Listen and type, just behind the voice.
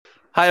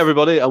Hi,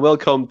 everybody, and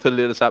welcome to the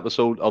latest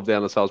episode of the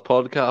NSL's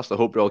podcast. I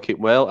hope you're all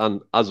keeping well.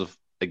 And as of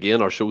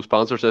again, our show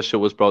sponsors, this show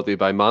was brought to you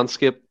by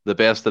Manscaped, the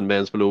best in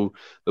men's below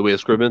the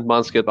waist grooming.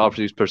 Manscaped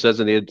offers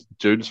precision-made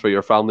jewels for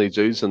your family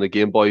jewels, and the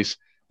Game Boys,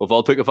 we've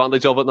all took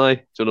advantage of it now.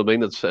 Do you know what I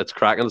mean? It's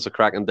cracking. It's a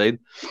cracking deal.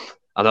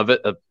 And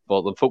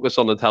the focus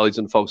on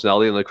intelligent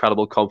functionality and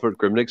incredible comfort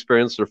grooming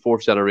experience. Their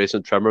fourth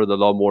generation trimmer, the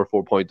Lawnmower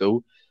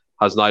 4.0,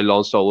 has now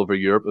launched all over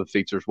Europe and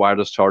features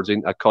wireless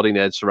charging, a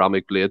cutting-edge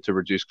ceramic blade to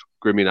reduce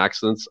grooming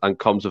accidents, and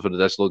comes with an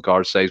additional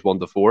guard size 1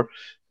 to 4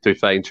 to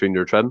fine-tune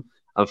your trim.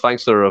 And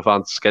thanks to their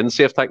advanced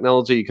skin-safe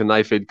technology, you can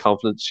now feel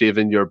confident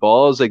shaving your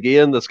balls.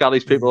 Again, the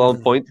Scottish people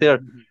on point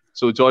here.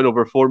 So join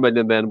over 4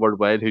 million men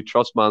worldwide who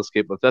trust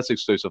Manscaped with this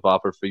exclusive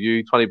offer for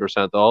you,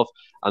 20% off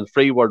and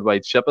free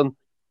worldwide shipping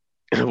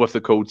with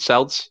the code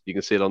Celts. You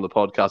can see it on the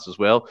podcast as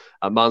well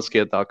at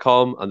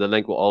manscaped.com, and the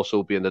link will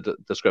also be in the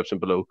description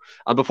below.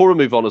 And before we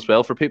move on as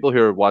well, for people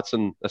who are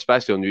watching,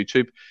 especially on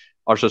YouTube,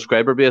 our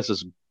subscriber base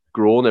is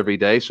growing every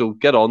day, so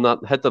get on that,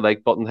 hit the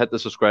like button, hit the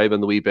subscribe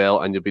and the wee bell,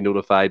 and you'll be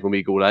notified when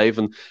we go live.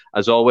 And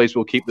as always,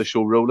 we'll keep the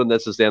show rolling.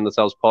 This is the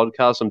NSL's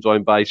podcast. I'm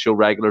joined by show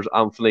regulars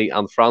Anthony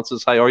and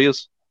Francis. How are you?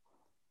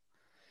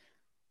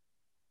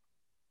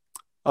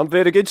 I'm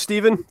very good,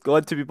 Stephen.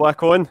 Glad to be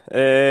back on.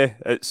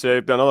 It's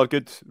been another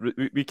good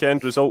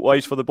weekend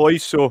result-wise for the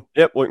boys. So,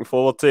 yep, looking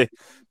forward to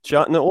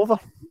chatting it over.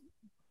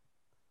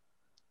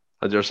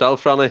 And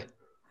yourself, Franny?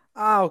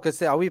 I was going to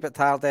say a wee bit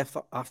tired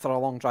after a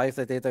long drive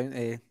today down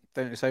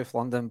to South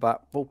London,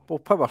 but we'll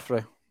power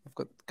through. We've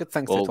got good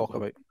things to talk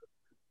about.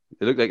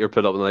 You look like you're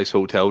put up in a nice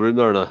hotel room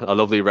there and a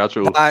lovely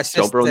retro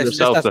jumper on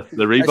yourself.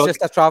 The Reebok.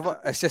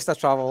 It's just a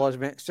travel lodge,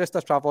 mate. It's just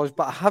a travel lodge.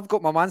 But I have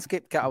got my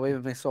Manscaped kit away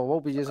with me, so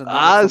we'll be using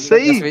that this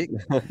week.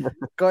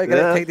 Got to get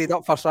it tidied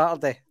up for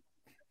Saturday.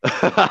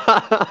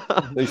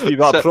 Nice to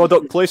that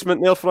product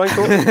placement there,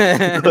 Franco.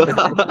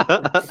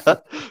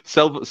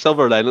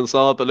 Silver linings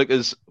on it. But look,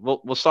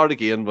 we'll start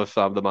again with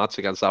the match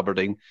against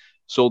Aberdeen.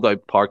 Sold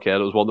out parquet. It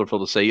was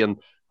wonderful to see. And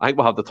I think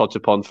we'll have to touch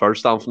upon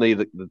first, Anthony,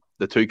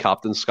 the two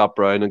captains, Scott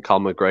Brown and Cal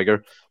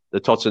McGregor,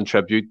 the touching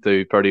tribute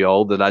to Bertie,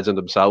 the legend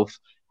himself.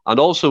 And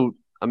also,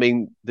 I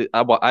mean,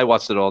 I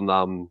watched it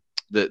on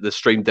the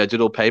Stream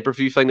Digital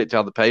pay-per-view thing that you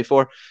had to pay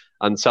for,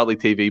 and Celtic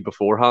TV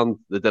beforehand.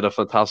 They did a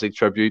fantastic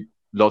tribute,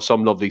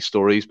 some lovely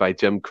stories by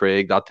Jim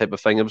Craig, that type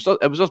of thing. It was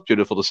just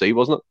beautiful to see,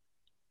 wasn't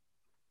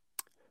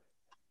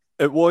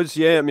it? It was,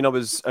 yeah. I mean, I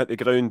was at the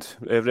ground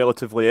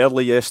relatively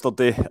early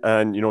yesterday,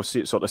 and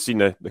sort of seen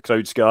the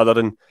crowds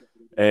gathering.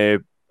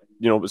 It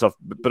was a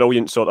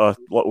brilliant sort of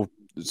little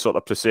sort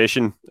of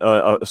procession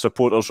of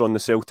supporters on the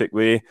Celtic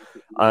way,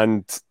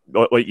 and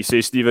like you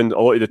say, Stephen, a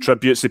lot of the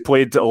tributes, they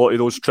played a lot of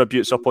those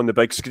tributes up on the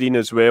big screen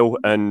as well,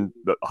 and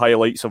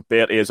highlights of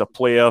Bertie as a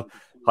player,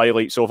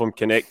 highlights of him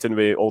connecting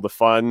with all the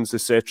fans,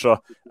 etc.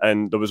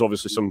 And there was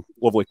obviously some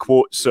lovely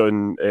quotes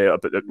on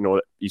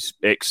about his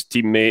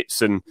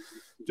ex-teammates and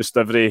just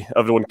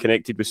everyone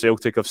connected with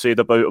Celtic have said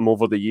about him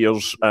over the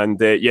years.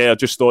 And I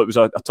just thought it was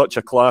a touch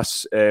of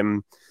class.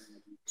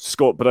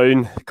 Scott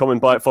Brown coming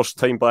back, first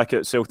time back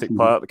at Celtic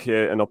Park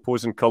in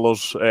opposing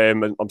colours,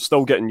 and I'm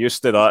still getting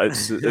used to that.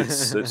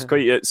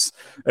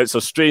 It's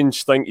a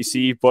strange thing to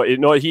see, but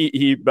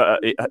he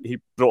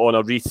brought on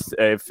a wreath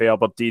for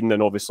Aberdeen,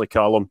 and obviously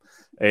Callum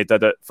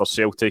did it for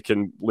Celtic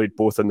and laid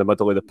both in the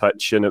middle of the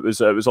pitch, and it was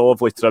a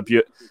lovely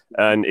tribute,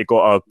 and he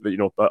got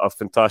a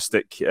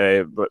fantastic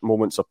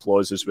moment's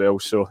applause as well.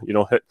 So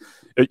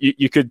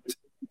you could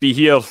be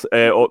here, for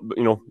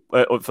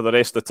the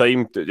rest of the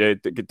time,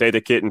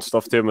 dedicating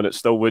stuff to him, and it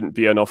still wouldn't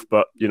be enough.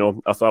 But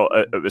I thought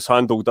it was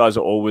handled as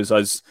it always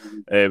is,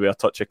 with a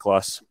touch of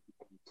class.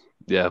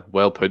 Yeah,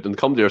 well put. And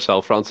come to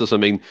yourself, Francis. I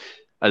mean,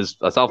 as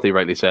Anthony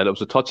rightly said, it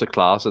was a touch of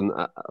class, and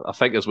I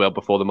think as well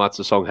before the match,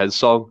 the song his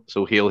song.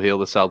 So hail, hail,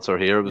 the Celts are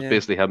here. It was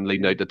basically him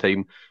leading out the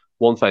team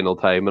one final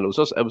time, and it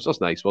was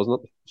just nice,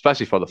 wasn't it?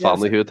 Especially for the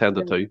family who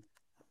attended too.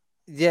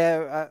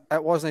 Yeah,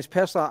 it was nice.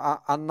 Personally,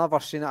 I never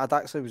seen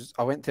it.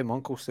 I went to my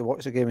uncle's to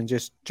watch the game, and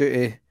just due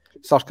to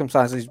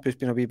circumstances, he's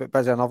been a wee bit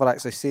busy. I never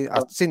actually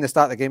I've seen the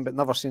start of the game, but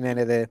never seen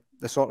any of the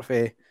sort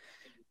of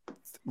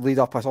lead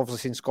up. I've obviously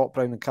seen Scott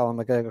Brown and Callum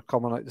McGregor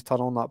coming out the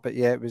tunnel on that, but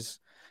yeah, it was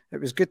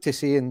good to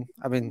see. And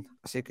I mean,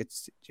 I say good.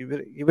 You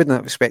wouldn't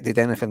have expected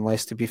anything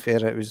less. To be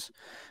fair, it was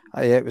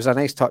a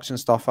nice touch and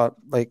stuff.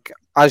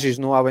 As you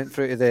know, I went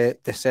through to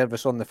the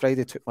service on the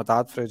Friday, took my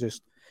dad through.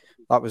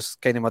 That was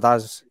kind of my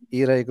dad's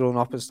era growing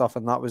up and stuff,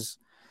 and that was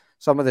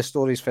some of the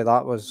stories for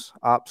that was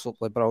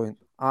absolutely brilliant,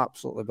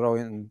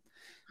 and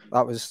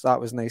that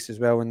was nice as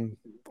well. And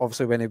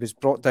obviously when he was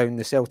brought down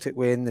the Celtic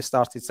way and they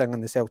started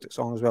singing the Celtic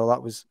song as well,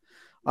 that was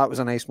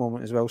a nice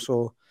moment as well.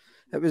 So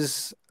it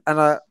was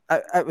a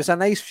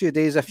nice few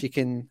days, if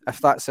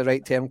that's the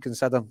right term,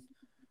 considering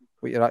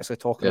what you're actually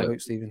talking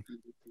about, Stephen.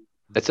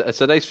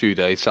 It's a nice few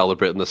days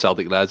celebrating the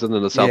Celtic legend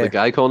and the Celtic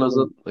icon,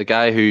 isn't it? A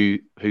guy who's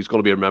going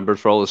to be remembered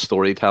for all his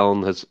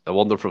storytelling, his a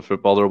wonderful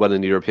footballer,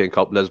 winning the European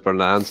Cup, Lisburn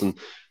Lions, and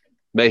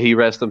may he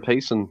rest in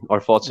peace. And our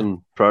thoughts and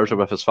prayers are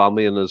with his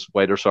family and his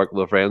wider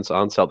circle of friends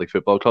and Celtic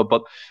Football Club.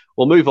 But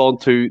we'll move on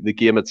to the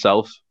game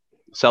itself.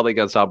 Celtic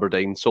against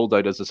Aberdeen, sold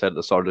out, as I said at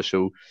the start of the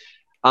show.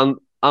 And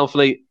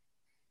Anthony,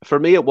 for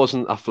me, it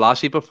wasn't a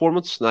flashy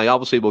performance. Now,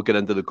 obviously, we'll get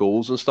into the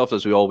goals and stuff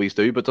as we always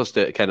do, but just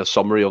a kind of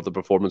summary of the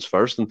performance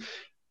first. And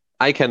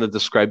I kind of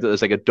described it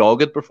as like a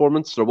dogged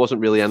performance. There wasn't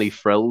really any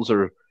frills,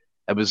 or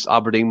it was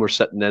Aberdeen were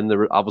sitting in. They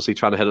were obviously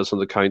trying to hit us on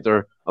the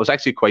counter. I was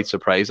actually quite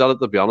surprised at it,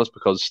 to be honest,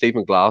 because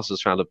Stephen Glass is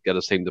trying to get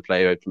his team to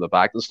play out from the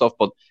back and stuff,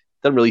 but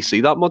didn't really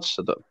see that much.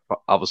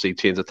 Obviously,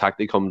 change of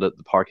tactic coming to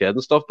the Parkhead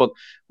and stuff. But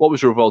what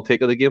was your overall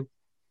take of the game?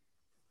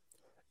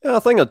 Yeah, I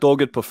think a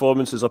dogged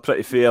performance is a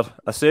pretty fair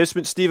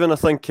assessment, Stephen. I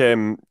think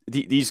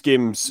these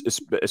games,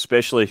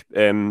 especially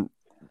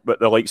with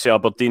the likes of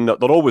Aberdeen,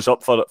 they're always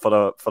up for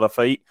a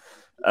fight,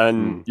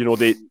 and you know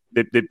they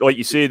like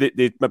you say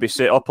they maybe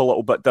set up a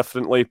little bit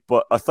differently.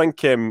 But I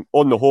think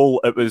on the whole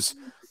it was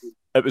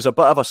a bit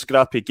of a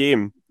scrappy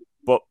game.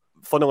 But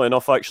funnily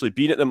enough, actually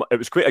being at them, it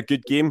was quite a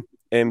good game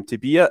to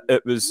be at.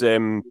 It was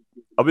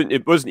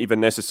it wasn't even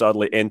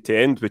necessarily end to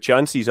end with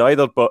chances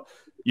either, but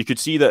you could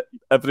see that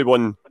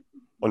everyone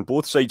on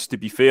both sides, to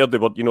be fair, they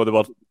were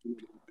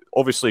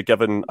obviously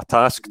given a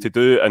task to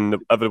do, and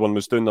everyone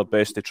was doing their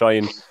best to try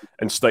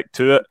and stick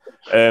to it.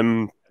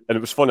 And it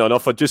was funny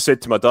enough, I just said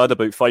to my dad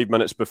about 5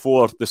 minutes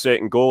before the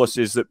second goal, I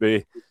says that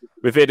we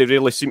very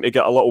rarely seem to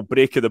get a little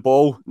break of the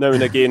ball now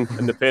and again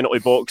in the penalty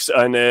box.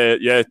 And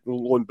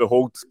lo and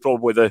behold,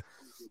 probably the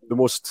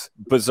most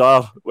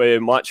bizarre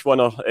match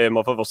winner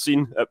I've ever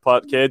seen at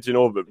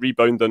Parkhead, but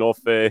rebounding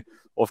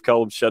off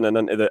Callum Shannon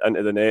into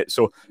the net.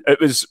 So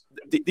it was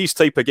these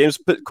type of games,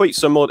 but quite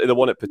similar to the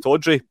one at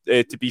Pittodrie.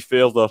 To be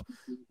fair,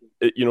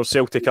 they're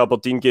Celtic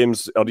Aberdeen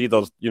games are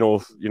either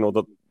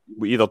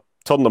we either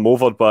turn them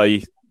over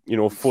by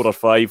 4 or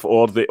 5,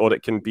 or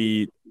it can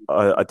be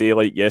a day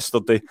like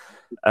yesterday.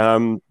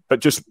 But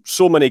just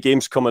so many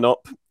games coming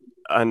up.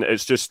 And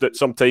it's just that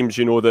sometimes,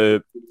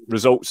 the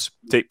results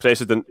take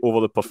precedent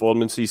over the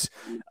performances.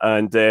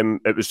 And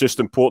it was just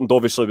important,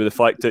 obviously, with the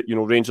fact that,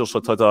 Rangers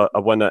had a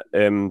win at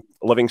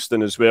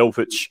Livingston as well,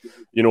 which,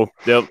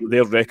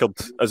 their record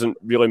isn't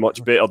really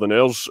much better than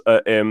ours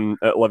at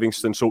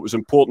Livingston. So it was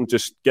important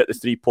just get the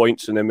 3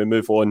 points and then we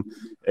move on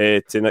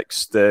to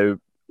next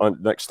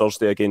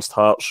Thursday against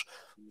Hearts.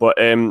 But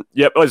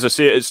as I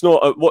say, it's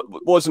not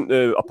wasn't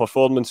a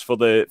performance for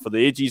the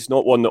ages.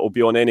 Not one that will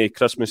be on any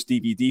Christmas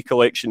DVD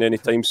collection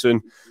anytime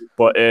soon.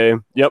 But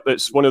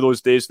it's one of those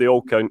days they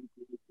all count.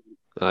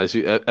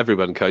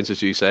 Everyone counts,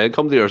 as you say. And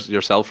come to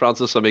yourself,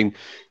 Francis. I mean,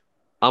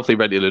 Anthony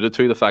Bertie alluded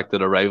to the fact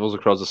that our rivals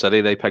across the city,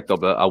 they picked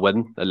up a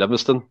win at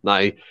Livingston.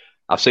 Now,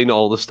 I've seen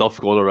all the stuff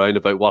going around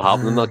about what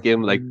happened in that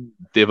game. Like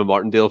David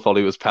Martindale thought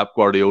he was Pep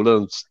Guardiola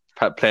and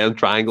playing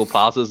triangle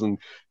passes and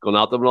going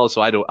at them and all.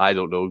 So I don't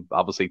know.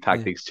 Obviously,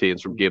 tactics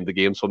change from game to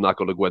game, so I'm not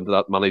going to go into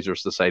that.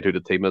 Managers decide who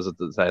the team is and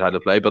decide how to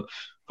play. But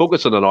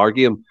focusing on our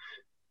game,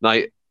 now,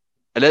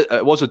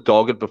 it was a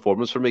dogged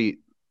performance for me.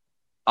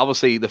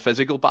 Obviously, the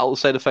physical battle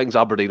side of things,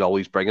 Aberdeen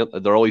always bring it.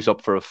 They're always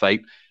up for a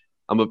fight.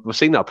 And we've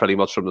seen that pretty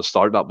much from the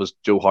start. That was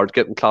Joe Hart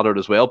getting clattered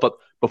as well. But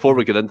before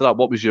we get into that,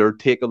 what was your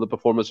take on the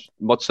performance?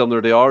 Much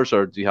similar to ours,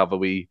 or do you have a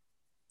wee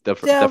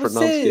different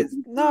landscape?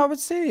 I would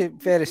say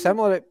very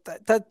similar.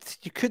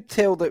 You could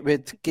tell that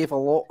we'd gave a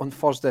lot on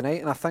Thursday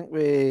night, and I think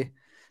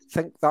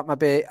that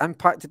maybe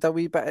impacted a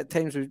wee bit at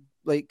times.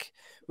 We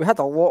had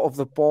a lot of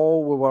the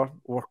ball.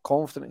 We were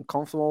confident and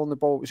comfortable on the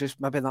ball. It was just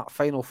maybe in that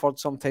final third.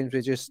 Sometimes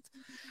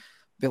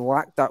we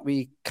lacked that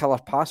wee killer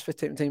pass for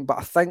time. But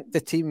I think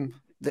the team,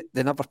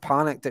 they never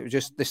panicked. It was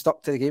just they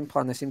stuck to the game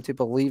plan. They seemed to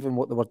believe in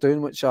what they were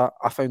doing, which I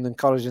found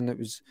encouraging. It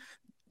was,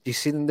 you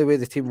seen the way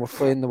the team were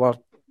playing.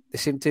 They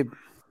seemed to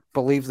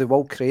believe they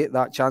will create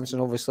that chance,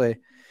 and obviously,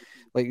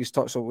 like you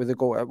touched on with the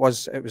goal, it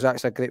was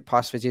actually a great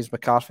pass for James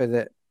McCarthy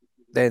that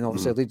then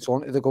obviously leads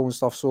on to the goal and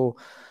stuff. So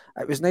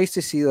it was nice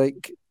to see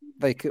like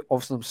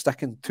obviously them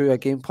sticking to a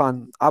game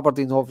plan.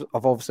 Aberdeen have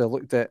obviously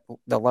looked at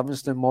the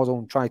Livingston model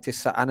and tried to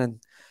sit in and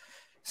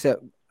set,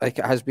 like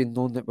it has been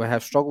known that we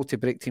have struggled to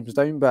break teams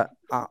down, but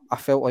I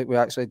felt like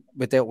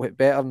we dealt with it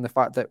better, and the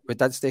fact that we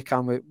did stay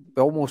calm, we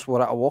almost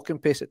were at a walking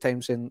pace at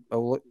times, saying,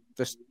 "Well, look,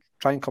 just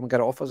try and come and get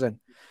it off us in."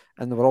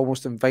 And they were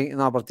almost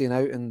inviting Aberdeen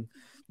out and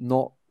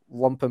not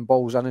lumping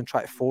balls in and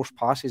try to force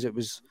passes.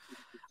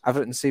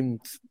 Everything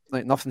seemed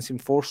like nothing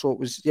seemed forced. So it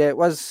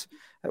was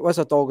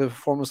a dogged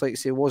performance, like you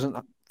say. It wasn't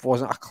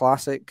a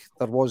classic.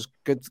 There was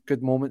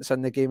good moments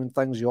in the game and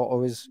things. Jota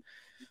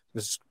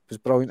was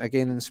brilliant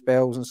again in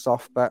spells and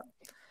stuff. But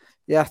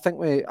yeah, I think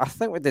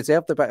we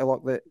deserved a bit of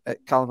luck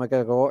that Callum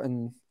McGregor got,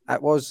 and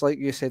it was, like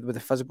you said, with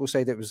the physical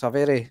side, it was a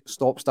very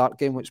stop-start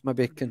game, which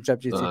maybe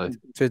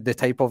contributed to the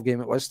type of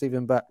game it was,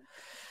 Stephen. But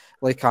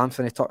like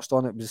Anthony touched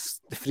on, it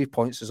was the 3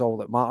 points is all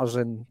that matters.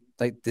 And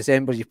like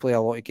December, you play a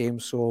lot of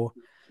games, so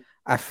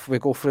if we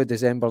go through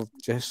December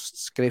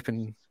just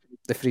scraping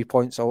the 3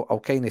 points,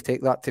 I'll kind of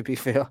take that, to be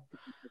fair.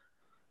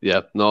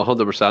 Yeah, no,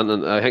 100%,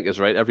 and I think it's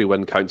right. Every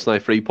win counts now.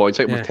 3 points.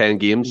 I think we've 10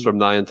 games from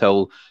now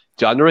until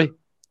January,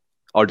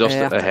 or just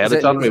ahead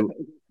of January.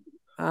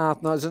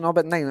 No, is it not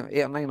about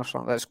 8 or 9 or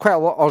something? It's quite a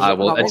lot.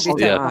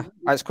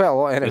 It's quite a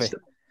lot anyway.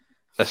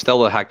 it's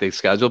still a hectic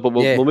schedule, but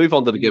we'll move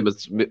on to the game.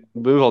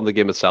 Move on to the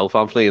game itself,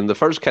 Anthony. And the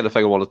first kind of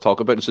thing I want to talk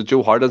about is the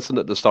Joe Hart incident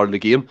at the start of the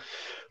game.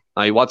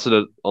 Now, watching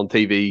it on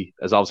TV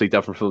is obviously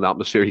different from the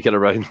atmosphere you get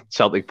around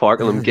Celtic Park,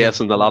 and I'm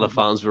guessing a lot of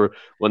fans were,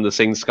 when the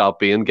sing Scott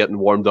Bain getting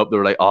warmed up, they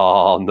were like,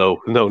 "Oh no."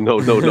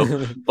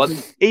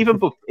 But even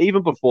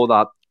before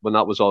that, when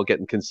that was all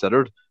getting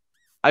considered,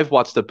 I've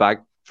watched it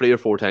back 3 or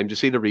 4 times. You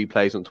see the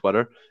replays on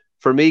Twitter.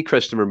 For me,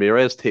 Christian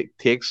Ramirez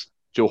takes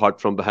Joe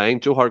Hart from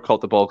behind. Joe Hart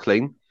caught the ball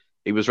clean.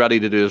 He was ready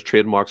to do his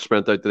trademark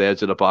sprint out to the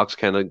edge of the box,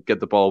 kind of get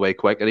the ball away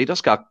quick, and he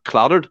just got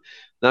clattered.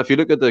 Now, if you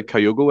look at the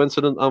Kyogo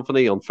incident,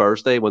 Anthony, on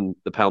Thursday, when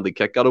the penalty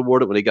kick got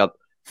awarded, when he got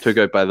took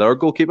out by their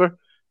goalkeeper,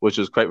 which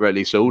is quite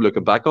rightly so,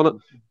 looking back on it.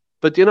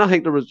 But do you not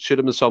think there should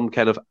have been some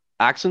kind of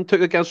action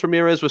took against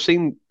Ramirez? We've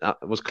seen,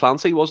 was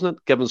Clancy, wasn't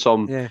it, giving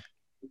some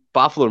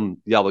baffling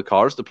yellow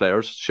cards to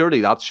players?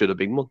 Surely that should have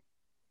been one.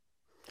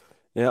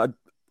 Yeah,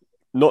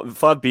 not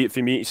far be it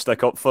for me to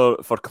stick up for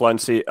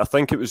Clancy. I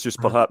think it was just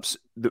perhaps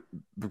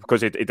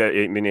because he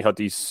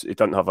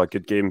didn't have a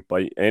good game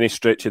by any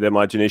stretch of the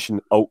imagination.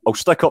 I'll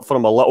stick up for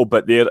him a little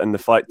bit there in the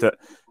fact that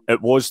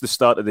it was the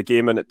start of the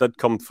game and it did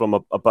come from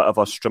a bit of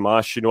a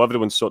stramash. You know,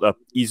 everyone's sort of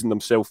easing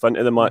themselves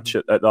into the match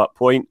at that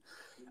point.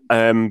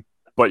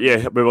 But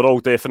yeah, we were all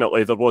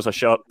definitely, there was a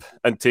sharp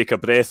intake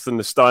of breath in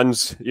the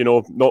stands, you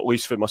know, not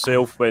least for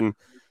myself when,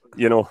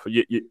 you know,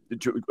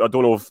 I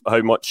don't know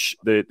how much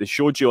they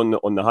showed you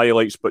on the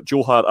highlights, but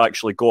Joe Hart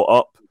actually got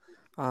up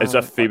as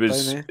if he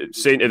was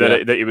saying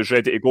that he was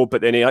ready to go,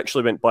 but then he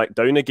actually went back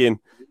down again.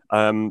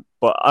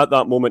 But at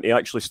that moment, he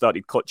actually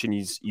started clutching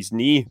his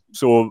knee.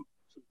 So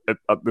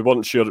we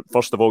weren't sure.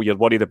 First of all, you're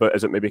worried about,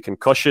 is it maybe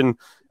concussion?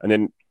 And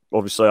then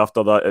obviously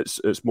after that,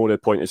 it's more the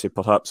point is he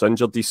perhaps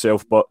injured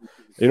himself. But,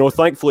 you know,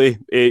 thankfully,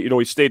 you know,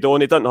 he stayed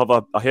on. He didn't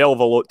have a hell of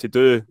a lot to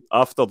do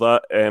after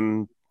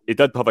that. He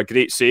did have a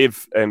great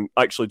save,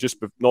 actually just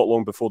not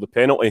long before the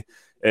penalty,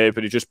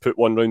 but he just put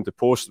one round the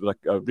post with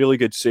a really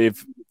good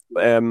save.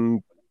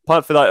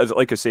 Apart from that,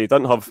 like I say, he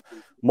didn't have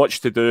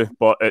much to do,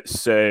 but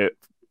it's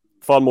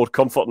far more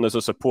comforting as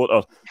a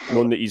supporter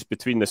knowing that he's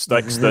between the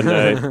sticks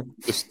than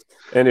just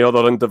any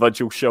other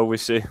individual, shall we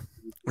say.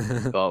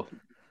 Well,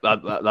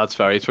 that's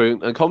very true.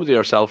 And coming to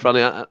yourself,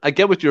 Ronnie, I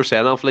get what you're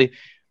saying, Anthony,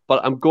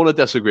 but I'm going to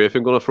disagree if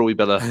I'm going to throw a wee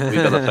bit of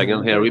thing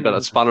in here, a wee bit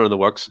of spanner in the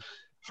works.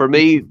 For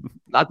me,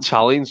 that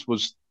challenge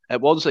was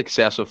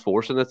excessive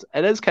force, and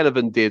it is kind of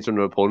endangering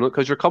your opponent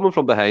because you're coming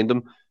from behind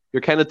them,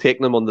 you're kind of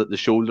taking them on the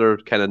shoulder,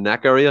 kind of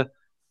neck area,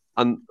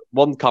 and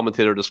one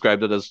commentator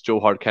described it as Joe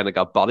Hart kind of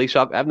got body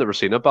shock. I've never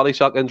seen a body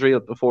shock injury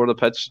before on the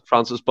pitch,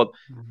 Francis, but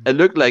it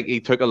looked like he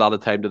took a lot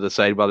of time to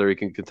decide whether he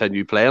can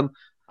continue playing,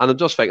 and I'm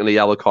just thinking the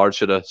yellow card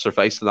should have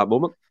sufficed in that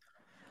moment.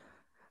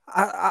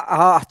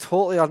 I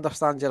totally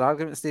understand your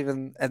argument,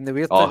 Stephen. And the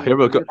weird thing here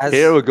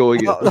we go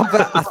again. No,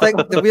 but I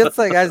think the weird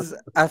thing is,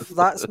 if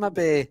that's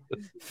maybe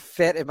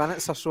 30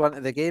 minutes or so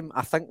into the game,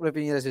 I think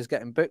Ramirez is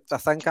getting booked. I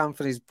think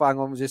Anthony's bang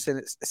on, was just saying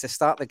it's the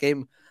start of the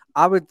game.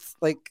 I would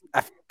like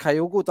if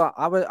Kyogo done,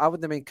 I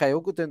wouldn't mind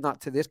Kyogo doing that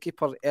to their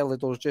keeper early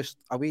doors, just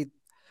a wee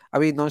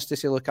nudge to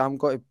say, look, I'm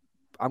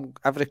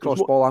every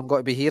cross ball I'm got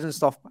to be here and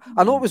stuff.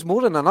 I know it was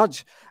more than a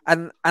nudge,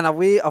 and in a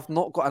way, I've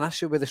not got an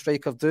issue with the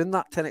striker doing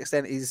that to an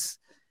extent.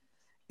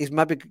 He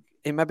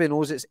maybe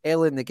knows it's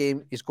early in the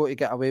game. He's got to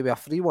get away with a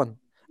free one,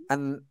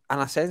 and in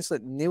a sense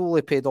that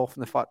nearly paid off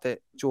in the fact that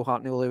Joe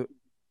Hart nearly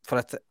for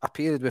a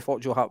period we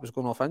thought Joe Hart was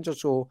going off injured.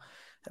 So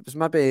it was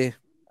maybe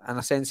in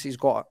a sense he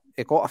got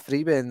a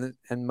freebie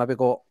and maybe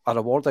got a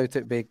reward out of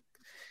it by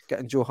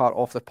getting Joe Hart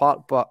off the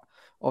park. But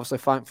obviously,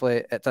 thankfully,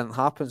 it didn't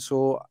happen.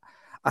 So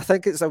I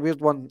think it's a weird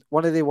one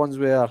of the ones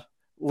where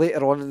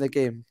later on in the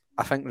game,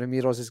 I think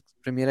Ramirez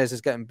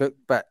is getting booked,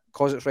 but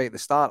because it's right at the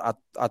start,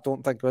 I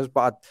don't think it was.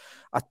 But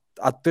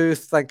I do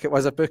think it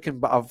was a booking,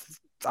 but I've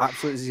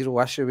absolutely zero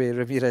issue with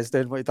Ramirez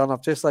doing what he done.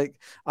 I've just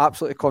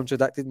absolutely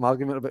contradicted my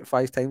argument about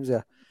 5 times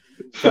there.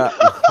 But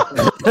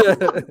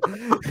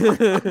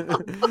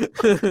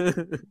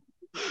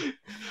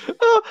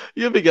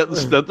You'll be getting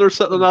splinters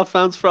sitting on that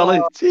fence, Frally.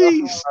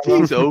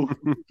 Jeez, oh.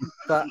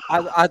 But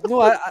I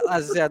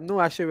had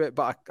no issue with it,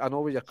 but I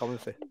know where you're coming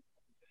from.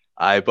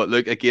 Aye, but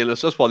look, again,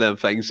 it's just one of them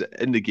things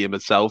in the game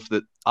itself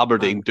that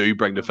Aberdeen do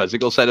bring the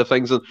physical side of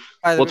things, and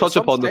we'll touch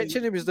upon the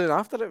stretching he was doing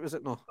after it, was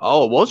it no?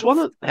 Oh, it was,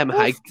 wasn't it?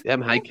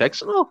 Them high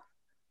kicks and all.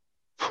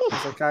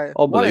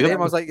 One of them,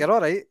 I was like, you're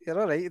all right. You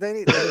don't need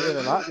to do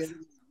that.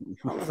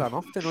 That was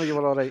enough to know you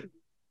were all right.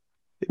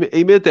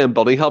 He made them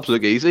bunny hops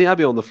look easy. I'd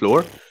be on the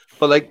floor.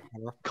 But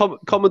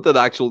coming to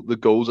the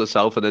goals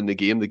itself and in the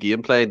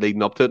gameplay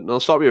leading up to it, and I'll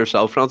start with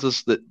yourself,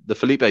 Francis. The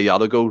Felipe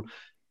Ayala goal,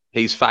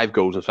 he's 5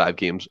 goals in 5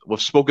 games. We've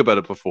spoke about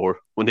it before.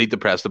 We need to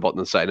press the button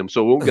and sign him.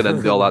 So we won't get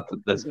into all that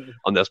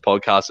on this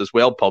podcast. It's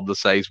well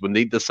publicised. We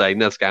need to sign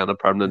this guy on a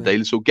permanent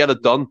deal. So get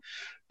it done.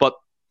 But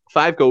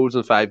 5 goals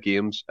in 5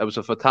 games. It was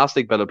a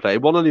fantastic bit of play.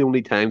 One of the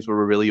only times where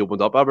we really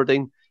opened up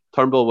Aberdeen.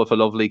 Turnbull with a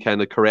lovely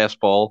kind of caress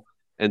ball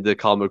into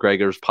Conor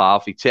McGregor's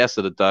path. He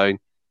chested it down.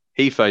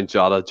 He found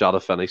Jota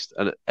finished.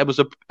 And it was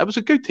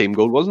a good team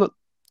goal, wasn't it?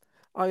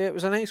 Oh yeah, it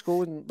was a nice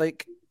goal. And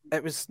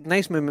it was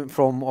nice movement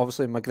from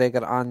obviously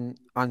McGregor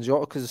and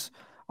Jota, because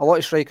a lot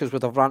of strikers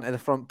would have ran to the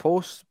front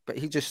post, but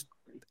he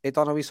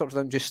done a wee sort of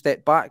thing, just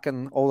stepped back,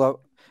 and all that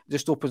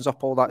just opens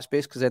up all that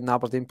space, because then the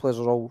Aberdeen players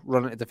are all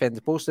running to defend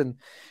the post. And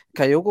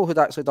Kyogo had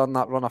actually done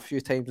that run a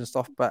few times and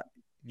stuff, but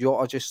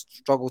Jota just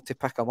struggled to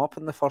pick him up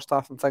in the first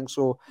half and things.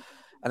 So,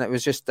 and it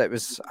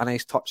was a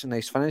nice touch and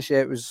nice finish.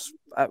 Yeah, it was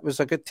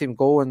a good team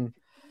goal, and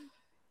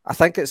I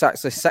think it's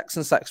actually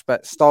 6-6,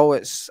 but still,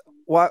 it's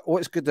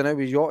what's good to know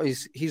with Jota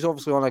is he's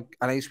obviously on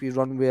a nice wee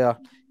run where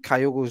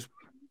Kyogo's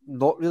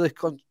not really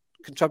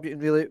contributing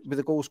really with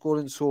the goal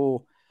scoring,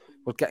 so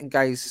we're getting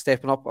guys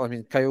stepping up. I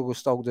mean, Kyogo's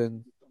still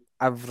doing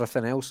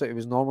everything else that he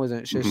was normally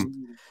doing. It's just,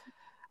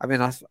 I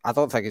mean, I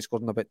don't think he's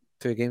scored in about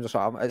 2 games or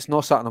something. It's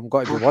not something I'm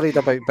going to be worried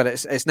about, but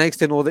it's nice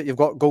to know that you've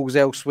got goals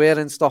elsewhere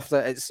and stuff,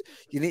 that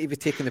you need to be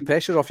taking the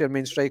pressure off your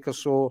main striker.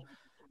 So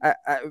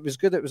it was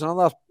good. It was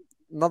another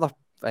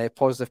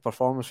positive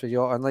performance for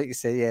Jota. And like you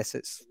say, yes,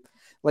 it's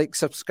like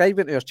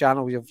subscribing to your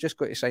channel. You've just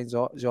got to sign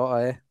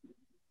Jota.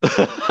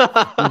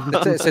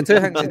 It's the 2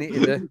 things you need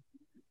to do.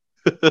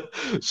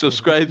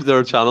 Subscribe to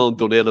their channel and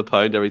donate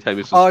 £1 every time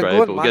you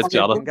subscribe. We'll get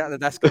Jota. Get the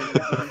discount.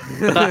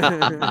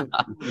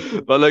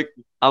 But look,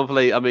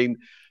 Anthony, I mean,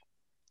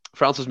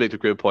 Francis made a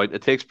great point.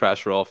 It takes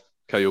pressure off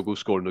Kyogo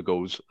scoring the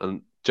goals,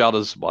 and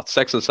Jota's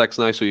 6-6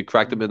 now, so you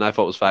cracked him in. I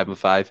thought it was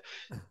 5-5.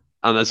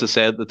 And as I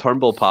said, the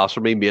turnbull pass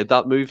for me made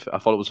that move. I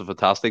thought it was a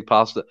fantastic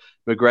pass. That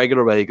McGregor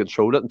already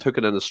controlled it and took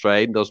it in a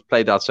stride and just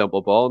played that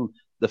simple ball. And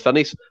the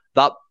finish,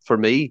 that for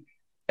me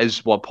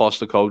is what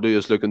Postecoglou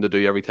is looking to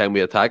do every time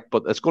we attack.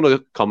 But it's going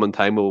to come in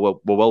time we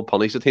will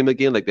punish the team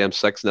again, like them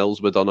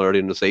 6-0s we've done earlier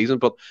in the season.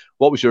 But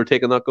what was your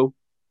take on that goal?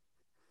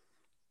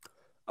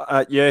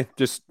 Yeah,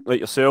 just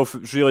like yourself,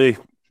 it was really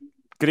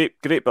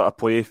great bit of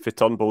play for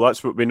Turnbull.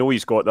 That's what we know,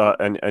 he's got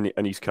that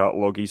in his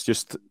catalogue. He's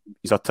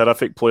a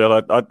terrific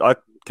player. I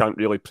can't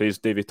really praise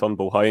Davy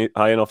Turnbull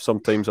high enough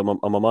sometimes. I'm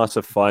a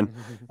massive fan.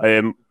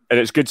 And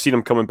it's good seeing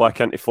him coming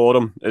back into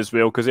form as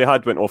well, because he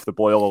had went off the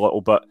boil a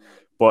little bit.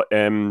 But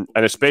and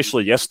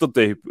especially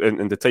yesterday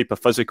in the type of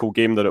physical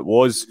game that it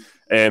was,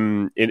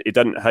 he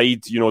didn't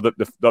hide. You know,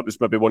 that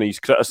was maybe one of his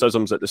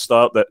criticisms at the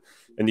start, that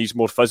in these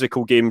more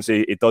physical games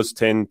he was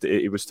tending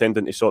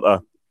to sort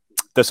of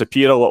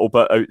disappear a little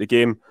bit out the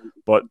game.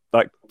 But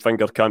that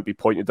finger can't be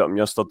pointed at him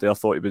yesterday. I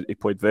thought he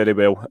played very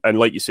well, and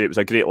like you say, it was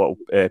a great little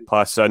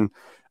pass in.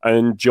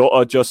 And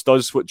Jota just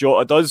does what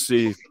Jota does.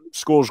 He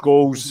scores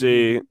goals.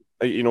 He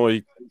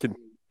can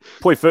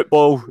play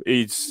football.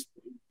 He's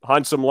a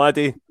handsome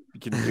laddie.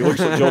 He looks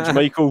like George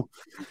Michael.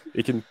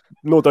 He can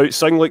no doubt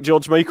sing like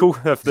George Michael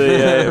if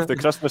the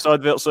Christmas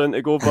adverts are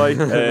to go by.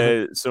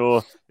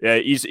 So yeah,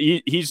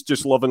 he's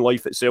just loving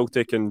life at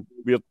Celtic, and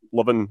we're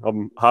loving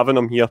him, having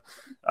him here.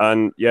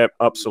 And yeah,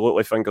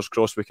 absolutely, fingers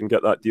crossed we can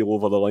get that deal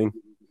over the line.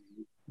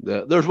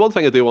 Yeah, there's one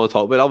thing I do want to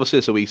talk about. Obviously,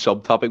 it's a wee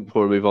subtopic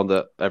before we move on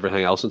to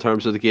everything else in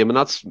terms of the game, and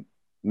that's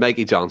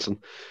Mikey Johnson.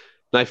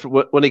 Now,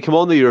 when he came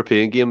on the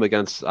European game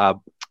against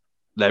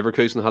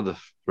Leverkusen, I had to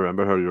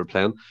remember how you were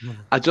playing.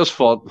 I just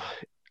thought,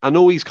 I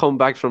know he's come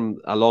back from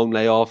a long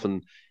layoff,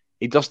 and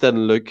he just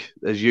didn't look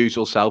his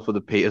usual self with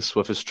the pace,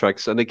 with his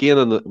tricks. And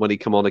again, when he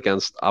came on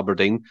against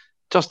Aberdeen,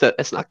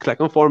 it's not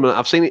clicking for him. And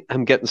I've seen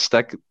him getting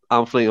stick,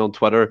 Anthony, on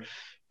Twitter.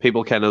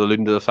 People kind of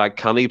alluding to the fact,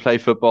 can he play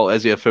football?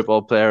 Is he a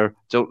football player?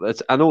 So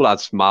I know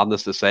that's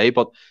madness to say,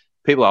 but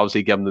people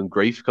obviously give him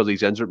grief because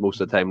he's injured most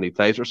of the time when he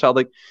plays for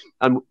Celtic.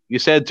 And you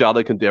said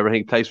Jota can do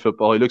everything. He plays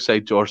football. He looks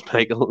like George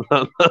Michael.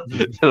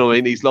 You know what I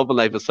mean? He's loving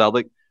life at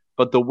Celtic.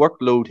 But the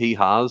workload he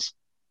has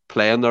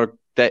playing there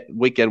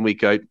week in,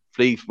 week out,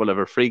 3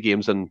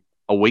 games in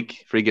a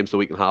week, 3 games a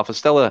week and a half, is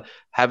still a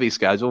heavy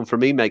schedule. And for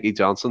me, Mikey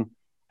Johnson,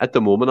 at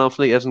the moment,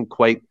 Anthony, isn't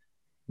quite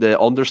the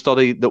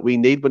understudy that we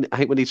need. I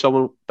think we need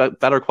someone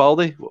better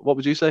quality. What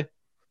would you say?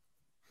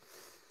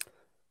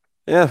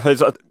 Yeah,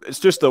 it's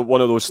just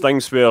one of those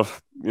things where,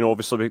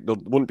 obviously there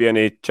won't be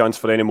any chance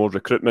for any more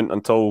recruitment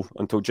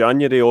until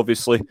January,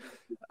 obviously.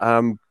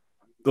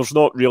 There's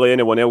not really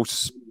anyone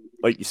else,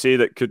 like you say,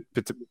 that could.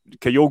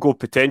 Kyogo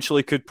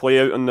potentially could play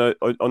out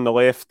on the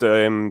left.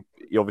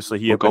 Obviously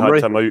he had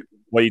him out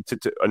wide.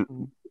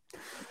 And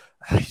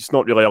he's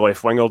not really a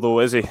left winger though,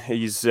 is he?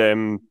 He's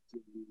he's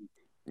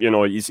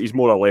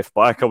more a left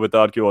back, I would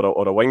argue,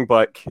 or a wing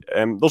back.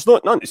 There's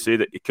nothing to say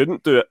that he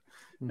couldn't do it.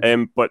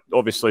 But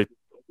obviously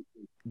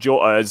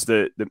Jota is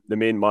the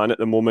main man at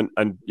the moment,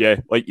 and yeah,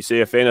 like you say,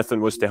 if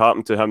anything was to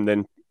happen to him,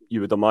 then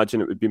you would imagine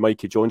it would be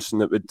Mikey Johnson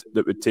that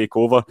would take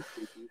over.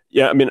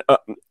 Yeah, I mean,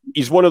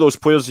 he's one of those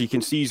players you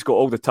can see he's got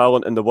all the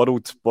talent in the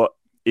world, but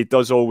he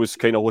does always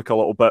kind of look a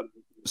little bit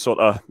sort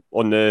of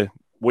on the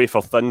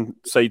wafer thin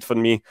side for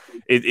me.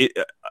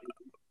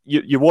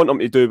 You want him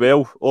to do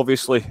well,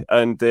 obviously,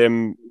 and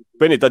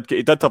when he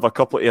did have a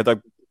couple. He had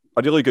a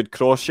really good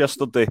cross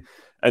yesterday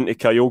into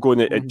Kyogo,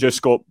 and it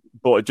just got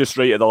bought just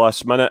right at the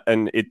last minute,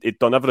 and he'd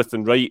done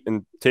everything right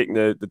and taken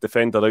the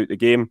defender out of the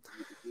game.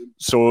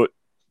 So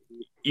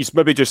he's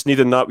maybe just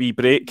needing that wee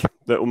break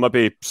that will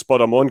maybe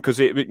spur him on, because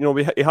he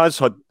has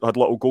had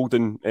little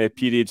golden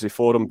periods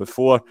for him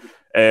before,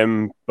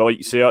 but like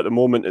you say, at the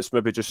moment it's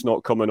maybe just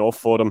not coming off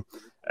for him,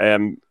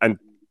 and I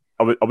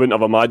wouldn't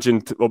have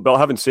imagined. Well,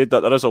 having said that,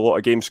 there is a lot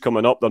of games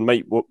coming up. There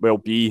might well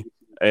be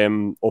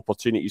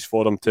opportunities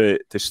for him to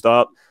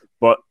start,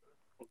 but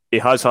he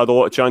has had a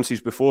lot of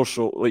chances before.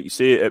 So, like you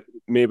say, it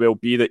may well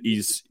be that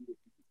he's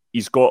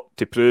got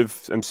to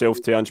prove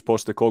himself to Ange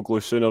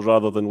Postecoglou sooner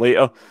rather than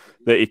later,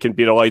 that he can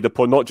be relied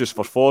upon, not just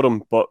for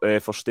form, but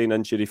for staying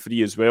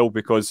injury-free as well,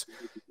 because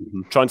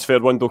transfer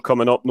window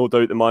coming up, no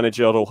doubt the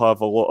manager will have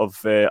a lot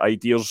of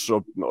ideas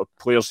of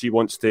players he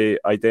wants to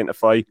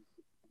identify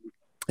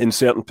in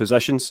certain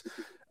positions.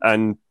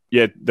 And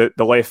yeah, the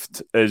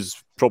left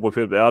is probably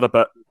where they are, a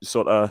bit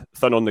sort of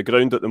thin on the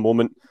ground at the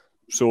moment.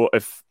 So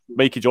if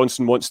Mikey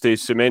Johnson wants to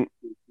cement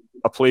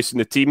a place in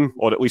the team,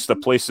 or at least a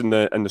place in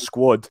the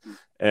squad,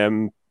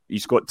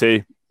 he's got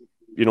to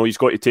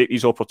take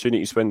these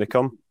opportunities when they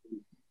come.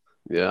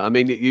 Yeah, I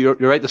mean, you're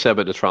right to say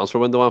about the transfer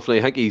window, Anthony.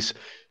 I think he's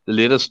the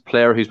latest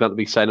player who's meant to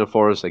be signing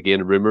for us.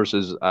 Again, rumours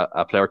is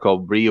a player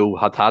called Rio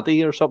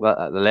Hatati or something,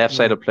 the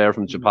left-sided player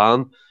from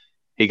Japan.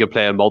 He can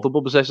play in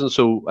multiple positions.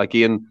 So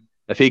again,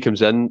 if he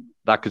comes in,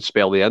 that could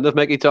spell the end of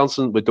Mickey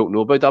Johnson. We don't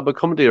know about that, but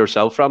come to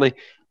yourself, Franny.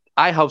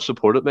 I have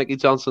supported Mickey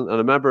Johnson, and I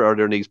remember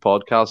earlier in these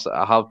podcasts,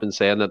 I have been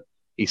saying that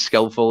he's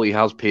skillful, he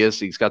has pace,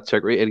 he's got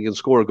trickery, and he can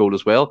score a goal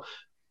as well.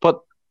 But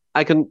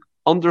I can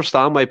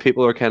understand why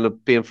people are kind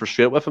of being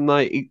frustrated with him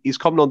now. He's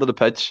coming onto the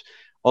pitch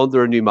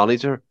under a new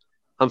manager,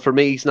 and for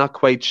me, he's not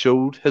quite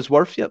showed his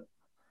worth yet.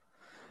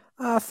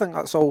 I think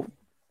that's all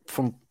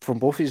from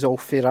both of these all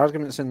fair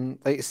arguments, and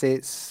like I say,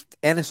 it's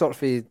any sort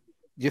of a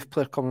youth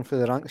player coming through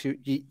the ranks,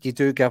 you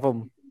do give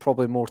him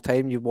probably more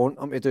time. You want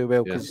him to do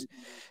well, because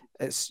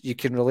you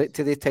can relate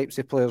to the types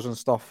of players and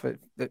stuff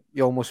that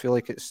you almost feel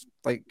like it's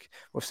like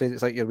we've said,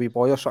 it's like your wee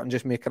boy or something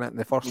just making it in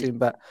the first team.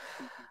 But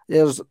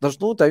there's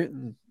no doubt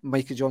in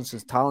Mikey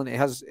Johnson's talent. He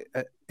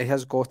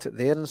has got it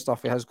there and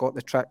stuff. He has got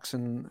the tricks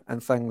and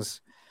things.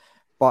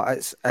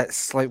 But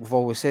it's like we've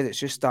always said, it's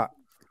just that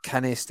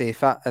can he stay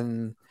fit?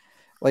 And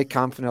like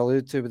Anthony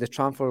alluded to, with the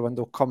transfer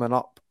window coming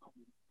up,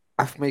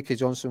 if Mikey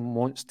Johnson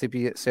wants to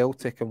be at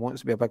Celtic and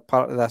wants to be a big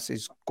part of this,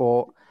 he's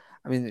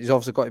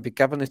obviously got to be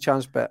given a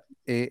chance, but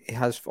he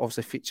has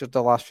obviously featured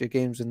the last few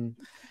games and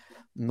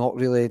not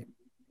really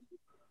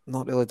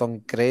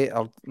done great,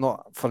 or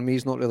not for me.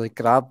 He's not really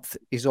grabbed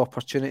his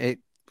opportunity.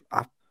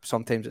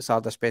 Sometimes it's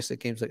hard, especially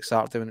games like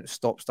Saturday when it's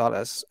stop-start.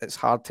 It's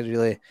hard to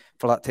really,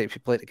 for that type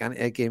of player to get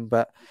into a game.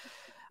 But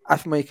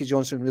if Mikey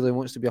Johnson really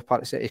wants to be a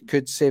part of it, he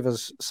could save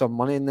us some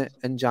money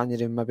in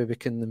January, and maybe we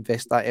can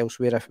invest that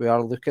elsewhere if we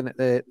are looking at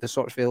the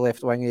sort of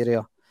left wing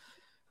area.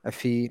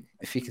 If he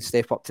can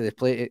step up to the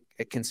plate,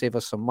 it can save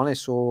us some money.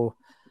 So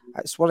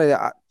it's one of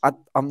the,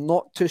 I'm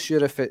not too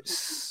sure if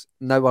it's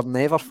now or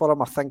never for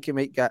him. I think he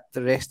might get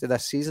the rest of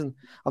this season.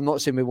 I'm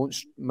not saying we won't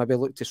maybe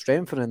look to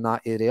strengthen in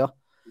that area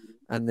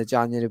in the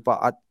January,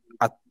 but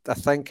I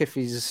think if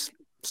he's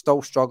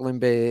still struggling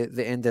by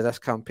the end of this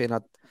campaign,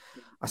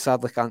 I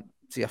sadly can't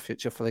see a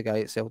future for the guy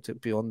at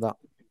Celtic beyond that.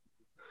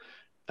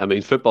 I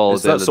mean, football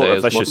is that sort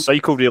of vicious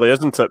cycle, really,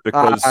 isn't it?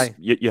 Because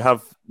you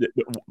have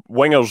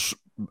wingers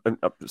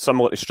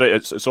similar to straight.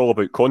 It's all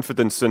about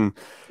confidence and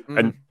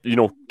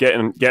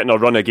getting a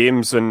run of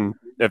games. And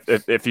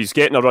if he's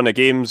getting a run of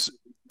games,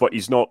 but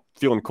he's not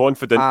feeling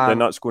confident, then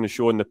that's going to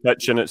show on the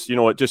pitch. And it's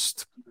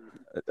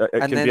it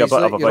can be a bit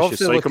of a vicious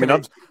cycle. I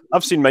mean,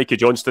 I've seen Mikey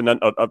Johnston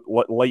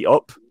light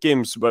up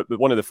games. But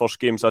one of the first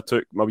games I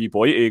took my wee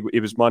boy, he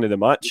was man of the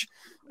match.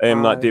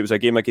 That day it was a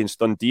game against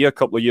Dundee a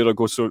couple of years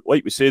ago. So,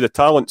 like we say, the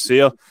talent's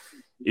there.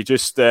 He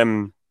just,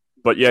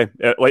 but yeah,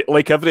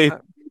 like every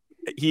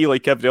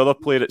other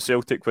player at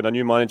Celtic, when a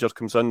new manager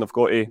comes in, they've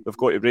got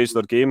to raise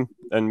their game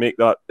and make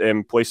that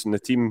place in the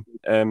team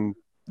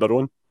their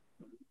own.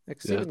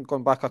 Even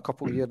going back a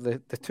couple of years, the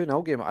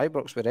 2-0 game at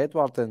Ibrox where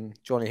Edward and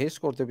Johnny Hayes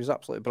scored, he was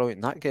absolutely brilliant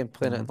in that game,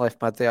 playing it in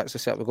left mid. They actually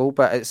set up the goal,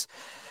 but it's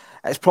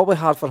probably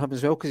hard for him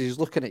as well because he's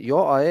looking at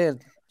Jota,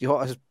 and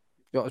Jota's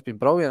been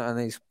brilliant, and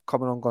he's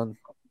coming on going,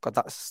 God,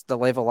 that's the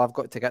level I've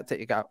got to get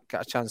to get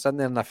a chance in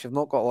there. And if you've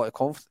not got a lot of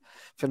confidence,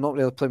 if you're not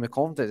really playing with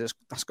confidence,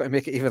 that's got to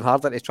make it even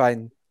harder to try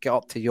and get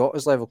up to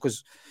Jota's level,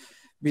 because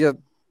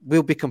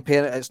we'll be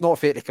comparing. It's not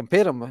fair to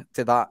compare him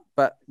to that,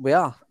 but we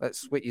are.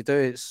 That's what you do.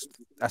 It's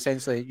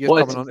essentially you're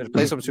coming on to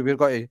replace him, so we're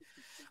kind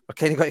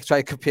of got to try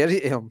and compare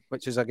it to him,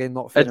 which is again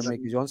not fair to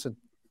Mikey Johnson.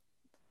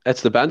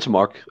 It's the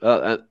benchmark,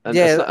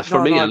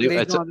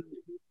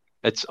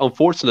 It's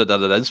unfortunate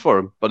that it is for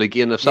him, but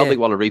again, if Celtic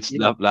want to reach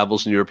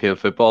levels in European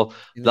football,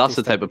 that's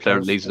the type of player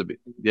that needs to be.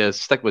 Yeah,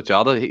 stick with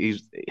Jota.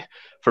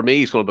 For me,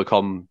 he's going to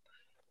become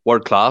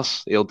world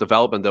class. He'll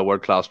develop into a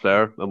world class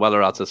player, and whether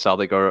that's at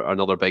Celtic or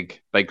another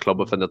big club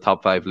within the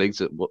top 5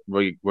 leagues,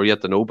 we're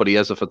yet to know. But he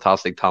is a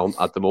fantastic talent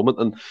at the moment,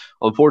 and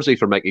unfortunately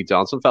for Mikey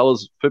Johnson,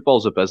 fellas,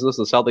 football's a business,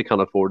 and Celtic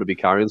can't afford to be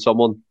carrying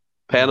someone,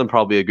 paying him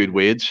probably a good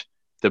wage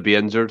to be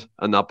injured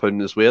and not putting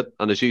his weight.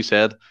 And as you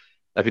said,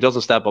 if he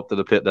doesn't step up to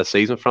the plate this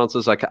season,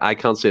 Francis, I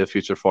can't see a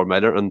future for him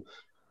either. And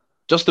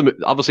just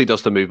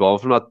to move on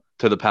from that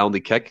to the penalty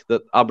kick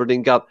that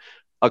Aberdeen got,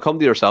 I'll come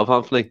to yourself,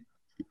 Anthony.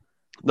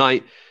 Now,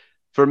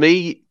 for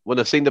me, when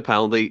I seen the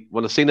penalty,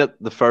 when I seen it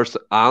the first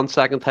and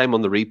second time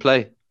on the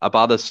replay,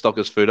 Abada stuck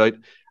his foot out.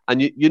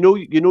 And you know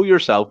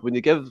yourself, when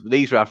you give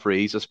these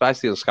referees,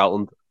 especially in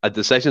Scotland, a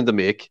decision to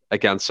make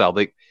against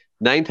Celtic,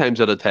 9 times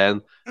out of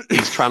 10,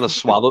 he's trying to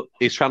swallow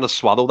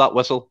that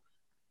whistle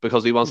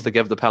because he wants to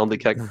give the penalty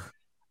kick.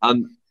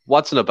 And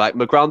watching it back,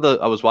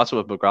 I was watching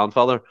with my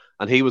grandfather,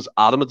 and he was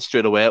adamant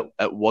straight away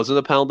it wasn't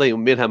a penalty.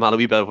 And me and him had a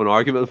wee bit of an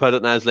argument about it.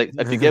 And I was like,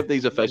 if you give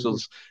these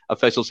officials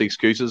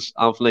excuses,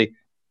 Anthony,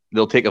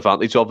 they'll take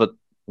advantage of it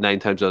 9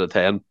 times out of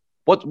 10.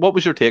 What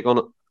was your take on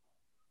it?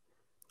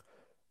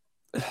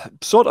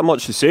 Sort of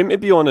much the same, to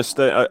be honest.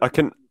 I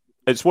can.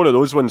 It's one of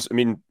those ones. I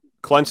mean,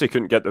 Clancy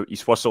couldn't get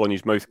his whistle in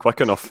his mouth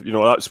quick enough. You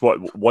know, that's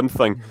one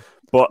thing.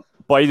 But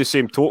by the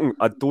same token,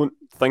 I don't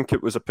think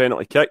it was a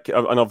penalty kick,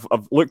 and I've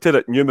looked at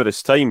it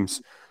numerous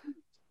times.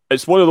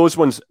 It's one of those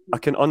ones. I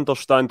can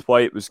understand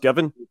why it was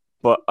given,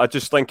 but I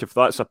just think if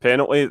that's a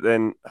penalty,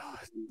 then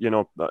you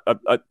know,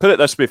 I put it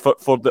this way: for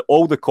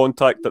all the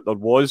contact that there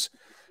was.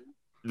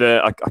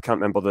 I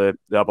can't remember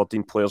the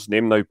Aberdeen player's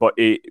name now, but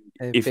he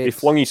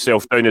flung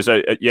himself down as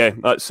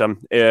that's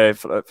him,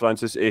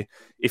 Francis.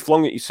 He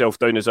flung himself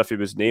down as if he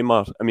was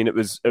Neymar. I mean, it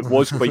was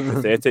quite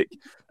pathetic.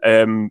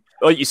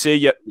 Like you say,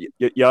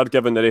 you are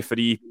giving the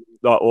referee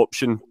that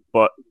option,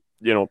 but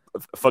you know,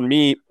 for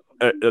me,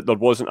 there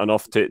wasn't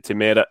enough to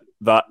merit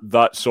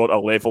that sort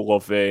of level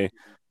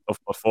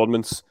of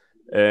performance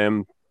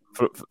from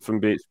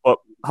Bates. But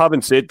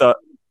having said that,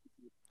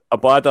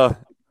 Abada.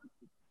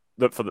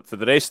 For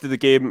the rest of the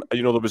game,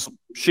 you know, there was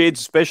shades,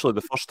 especially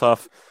the first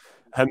half.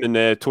 Him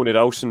and Tony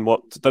Ralston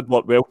did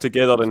work well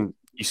together, and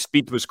his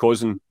speed was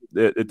causing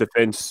the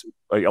defence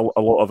like a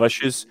lot of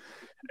issues.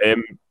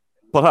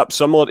 Perhaps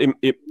similar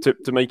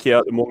to Mikey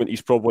at the moment,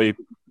 he's probably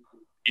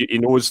he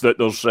knows that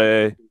there's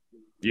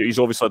he's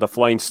obviously had a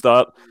flying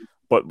start,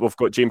 but we've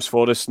got James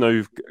Forrest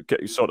now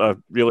sort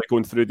of really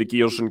going through the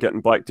gears and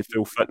getting back to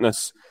full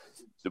fitness.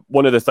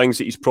 One of the things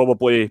that he's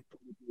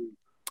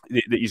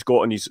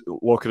got in his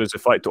locker is the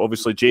fact that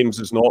obviously James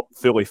is not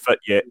fully fit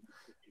yet,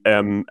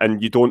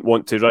 and you don't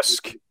want to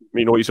risk.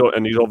 You know, he's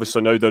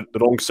obviously now the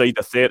wrong side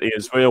of 30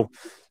 as well,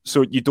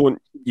 so you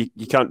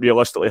can't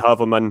realistically have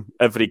him in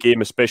every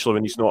game, especially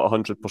when he's not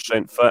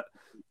 100% fit.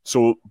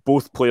 So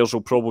both players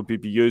will probably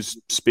be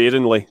used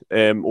sparingly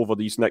over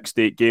these next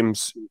 8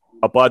 games.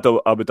 Abada,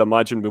 I would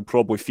imagine, will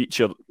probably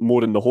feature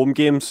more in the home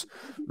games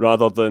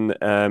rather than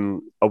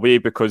away,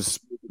 because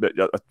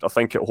I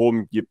think at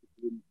home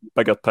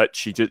bigger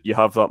pitch, you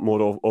have that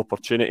more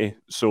opportunity.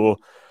 So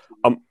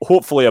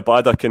hopefully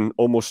Abada can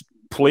almost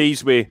play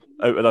his way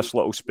out of this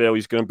little spell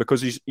he's going,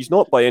 because he's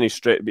not by any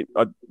stretch.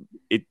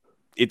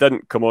 He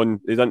didn't come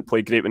on. He didn't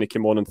play great when he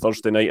came on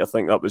Thursday night. I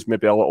think that was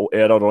maybe a little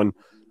error on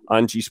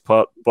Angie's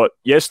part. But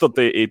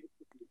yesterday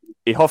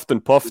he huffed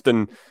and puffed,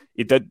 and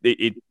he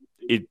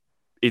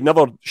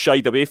never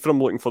shied away from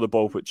looking for the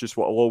ball, which is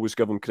what I'll always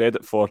give him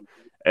credit for.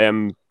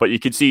 But you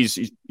could see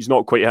he's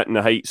not quite hitting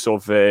the heights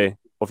of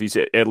his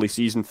early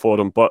season for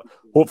him. But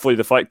hopefully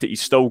the fact that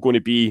he's still going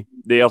to be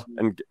there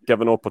and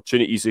given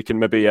opportunities, he can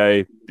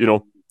maybe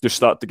just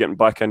start to get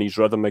back in his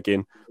rhythm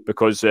again,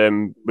 because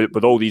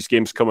with all these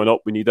games coming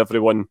up, we need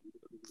everyone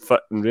fit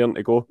and ready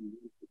to go.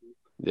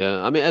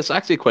 Yeah, I mean, it's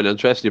actually quite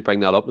interesting you bring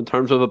that up in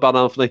terms of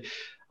Abada, Anthony.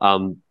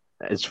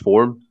 His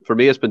form, for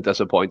me, has been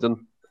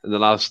disappointing in the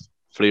last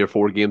 3 or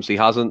 4 games. He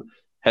hasn't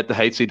hit the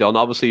heights he done.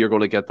 Obviously, you're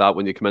going to get that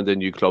when you come into a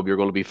new club. You're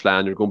going to be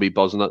flying. You're going to be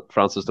buzzing at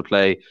Francis to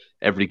play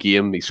every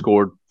game. He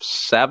scored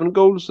 7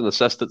 goals and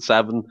assisted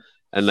 7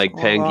 in like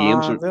 10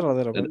 games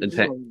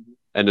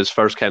in his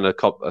first kind of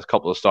a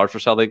couple of starts for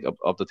Celtic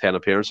up to 10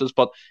 appearances.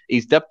 But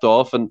he's dipped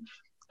off, and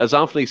as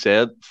Anthony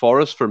said,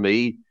 Forrest, for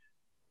me,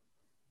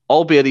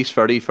 albeit he's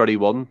 30,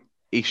 31,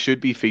 he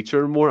should be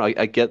featuring more.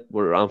 I get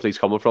where Anthony's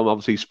coming from.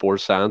 Obviously,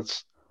 sports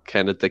science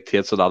kind of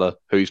dictates a lot of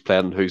who's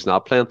playing and who's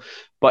not playing.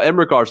 But in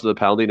regards to the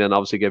penalty, then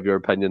obviously give your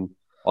opinion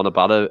on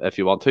Abada if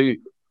you want to.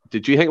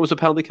 Did you think it was a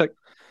penalty kick?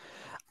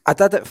 I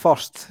did it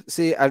first.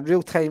 See, in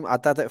real time, I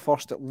did it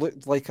first. It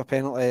looked like a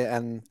penalty,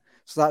 and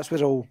so that's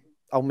where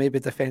I'll maybe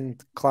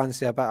defend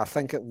Clancy a bit. I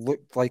think it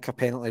looked like a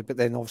penalty, but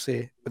then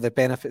obviously with the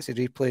benefits of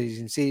replays, you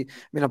can see, I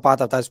mean,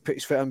 Abada does put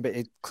his foot in, but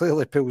he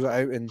clearly pulls it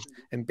out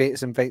and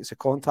Bates invites the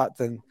contact.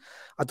 And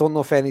I don't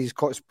know if anybody's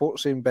caught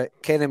sports room, but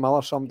Kenny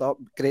Miller summed it up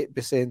great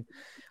by saying,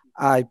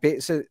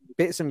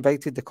 Bates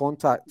invited the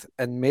contact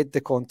and made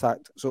the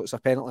contact, so it's a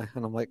penalty.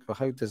 And I'm like, well,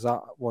 how does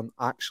that one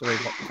actually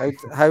work?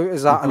 How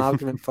is that an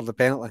argument for the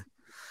penalty?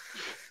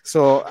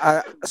 So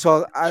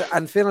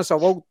in fairness, I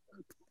will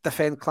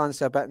defend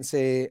Clancy a bit and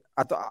say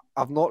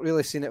I've not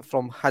really seen it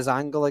from his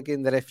angle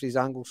again, the referee's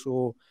angle.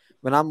 So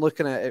when I'm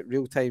looking at it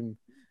real time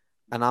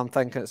and I'm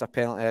thinking it's a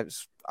penalty,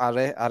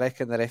 I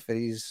reckon the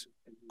referee's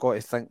got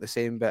to think the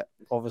same. But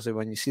obviously,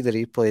 when you see the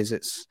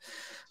replays,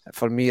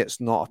 for me, it's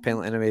not a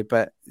penalty anyway.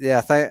 But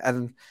yeah,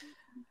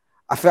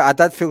 I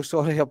did feel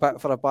sorry a bit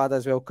for Abada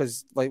as well,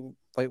 because like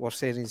like we're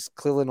saying, he's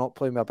clearly not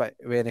playing with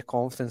any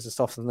confidence and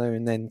stuff now,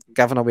 and then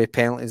giving away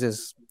penalties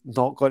is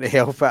not going to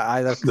help it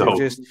either. No.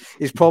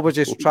 He's probably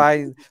just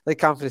trying,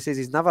 like Anthony says,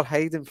 he's never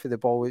hiding for the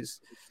ball.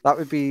 That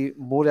would be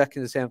more a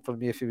concern for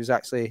me if he was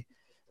actually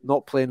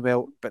not playing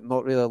well, but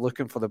not really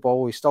looking for the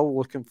ball. He's still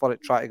looking for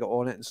it, trying to get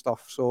on it and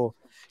stuff. So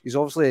he's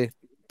obviously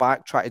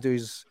back trying to do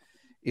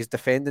his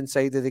defending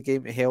side of the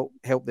game to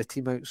help the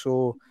team out.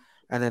 So,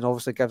 and then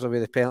obviously gives away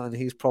the penalty, and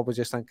he's probably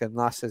just thinking,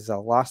 this is the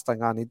last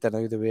thing I need to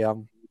know the way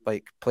I'm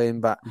like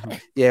playing. But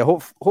yeah,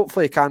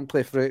 hopefully he can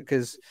play through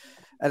it,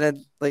 and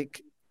then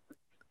like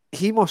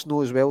he must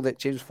know as well that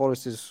James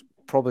Forrest is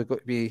probably got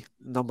to be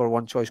number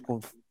one choice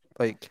going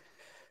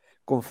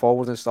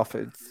forward and stuff.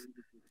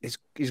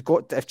 He's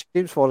got, if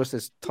James Forrest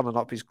is turning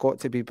up, he's got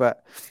to be.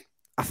 But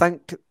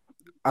I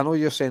know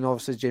you're saying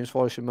obviously James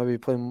Forrest should maybe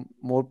play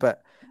more,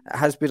 but it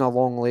has been a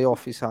long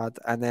layoff he's had,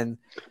 and then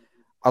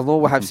I know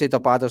we have said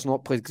Abada's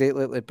not played great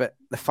lately, but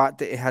the fact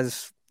that he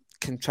has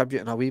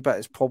contributing a wee bit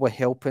is probably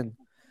helping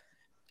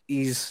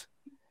ease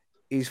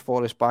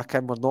Forrest back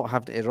in. We're not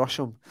having to rush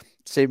him.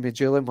 Same with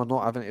Julian, we're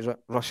not having to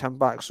rush him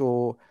back.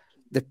 So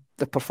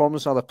the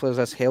performance of the players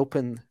is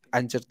helping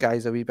injured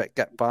guys a wee bit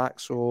get back.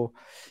 So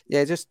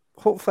yeah, just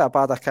hopefully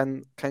Abada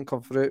can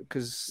come through,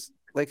 because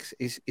like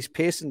his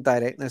pace and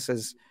directness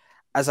is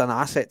an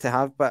asset to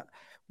have. But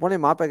one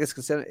of my biggest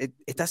concerns,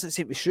 it doesn't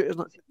seem to shoot.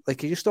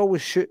 Like he used to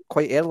always shoot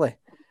quite early.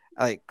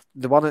 Like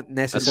the one that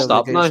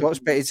necessarily getting shots,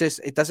 but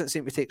it doesn't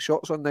seem to take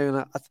shots on now.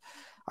 And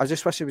I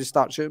just wish he would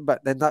start shooting,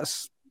 but then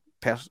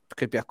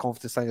could be a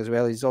confidence thing as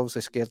well. He's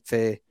obviously scared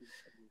to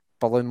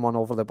balloon one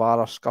over the bar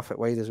or scuff it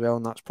wide as well,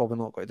 and that's probably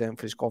not going to do him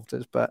for his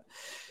confidence. But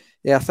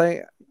yeah, I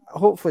think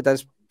hopefully it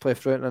does play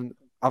through it. And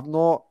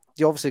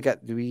you obviously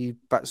get the wee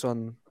bits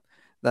on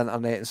the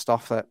internet and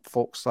stuff that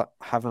folks that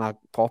having a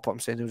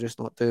pop-up saying he'll just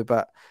not do,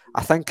 but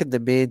I think in the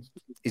main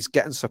he's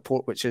getting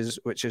support, which is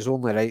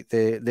only right.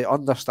 They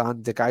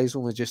understand the guy's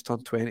only just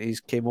turned 20,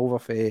 he's came over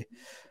for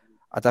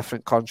a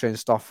different country and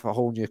stuff, a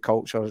whole new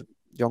culture,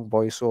 young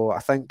boy. So I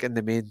think in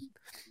the main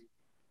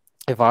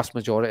the vast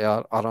majority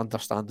are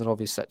understanding of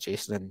his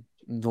situation and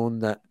knowing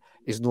that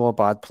he's not a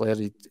bad player,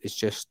 he's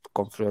just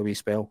gone through a wee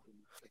spell.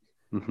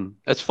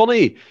 It's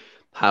funny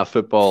how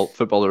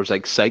footballers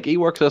like psyche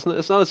works, isn't it?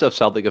 It's not as if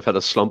Celtic have had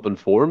a slump in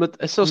form.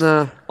 It's just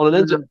on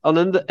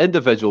an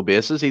individual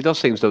basis, he just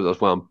seems to have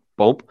just one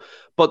bump.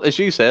 But as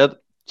you said,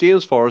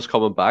 James Forrest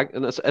coming back,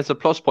 and it's a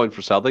plus point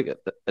for Celtic.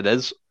 It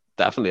is,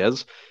 definitely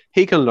is.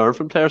 He can learn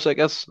from players like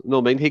this. You know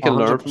what I mean? He can 100%.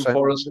 Learn from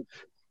Forrest.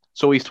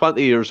 So he's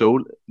 20 years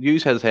old.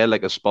 Use his head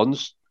like a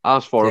sponge.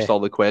 Ask Forrest all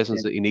the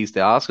questions that he needs to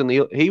ask, and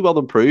he will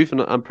improve.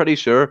 And I'm pretty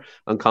sure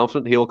and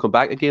confident he'll come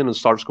back again and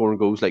start scoring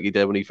goals like he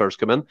did when he first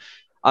came in.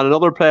 And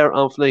another player,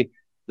 Anthony,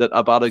 that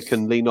Abada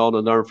can lean on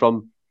and learn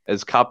from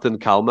is Captain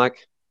Calmac,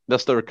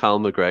 Mr. Cal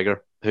McGregor,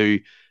 who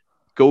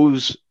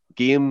goes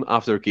game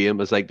after game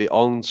as like the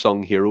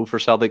unsung hero for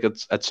Celtic.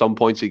 At some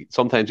points,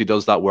 sometimes he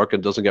does that work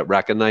and doesn't get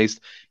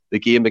recognised. The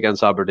game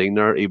against Aberdeen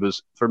there, he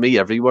was, for me,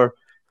 everywhere.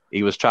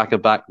 He was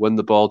tracking back, win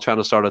the ball, trying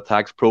to start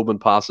attacks, probing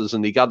passes,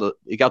 and he got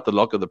the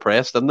luck of the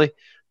press, didn't he?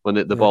 When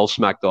the ball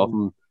smacked off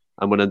him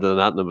and went into the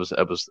net, and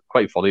it was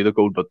quite funny, the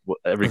goal, but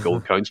every goal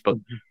counts. But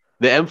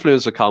the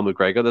influence of Cal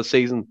McGregor this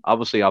season,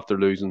 obviously after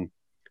losing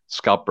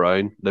Scott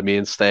Brown, the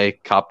mainstay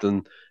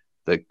captain,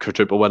 the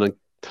quadruple winning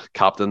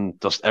captain,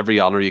 just every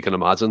honour you can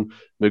imagine,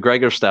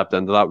 McGregor stepped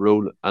into that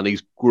role and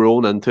he's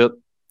grown into it.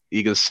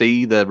 You can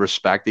see the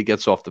respect he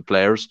gets off the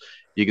players.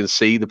 You can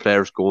see the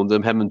players going to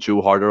him. Him and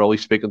Joe Hart are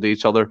always speaking to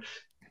each other.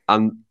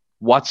 And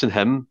watching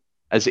him,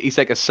 he's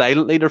like a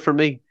silent leader for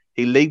me.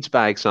 He leads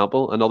by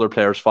example and other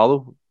players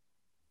follow.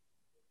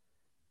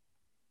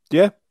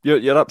 Yeah,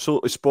 you're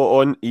absolutely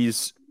spot on.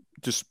 He's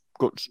just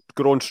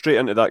grown straight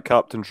into that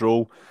captain's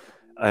role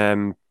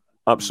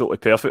absolutely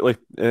perfectly.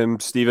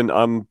 Stephen,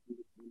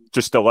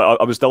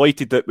 I was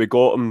delighted that we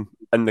got him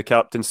in the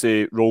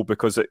captaincy role,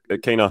 because it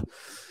kind of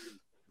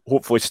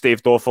hopefully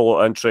staved off a lot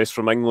of interest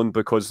from England,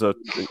 because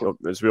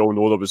as we all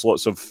know, there was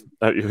lots of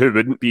who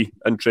wouldn't be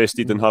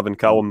interested in having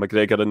Callum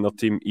McGregor in their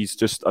team. He's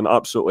just an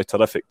absolutely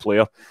terrific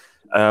player.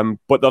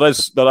 But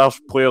there are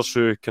players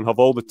who can have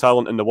all the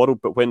talent in the world,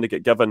 but when they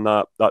get given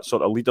that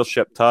sort of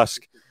leadership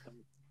task,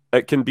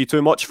 it can be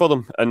too much for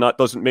them, and that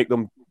doesn't make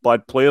them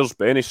bad players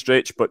by any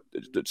stretch, but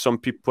some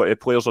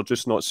players are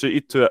just not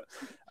suited to it.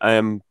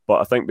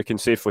 But I think we can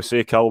safely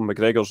say Callum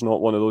McGregor's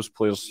not one of those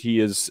players. He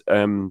is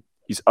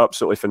he's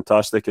absolutely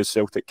fantastic as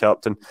Celtic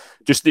captain.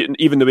 Just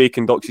even the way he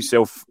conducts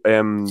himself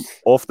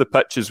off the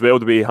pitch as well,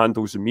 the way he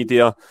handles the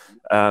media.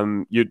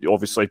 You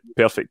obviously,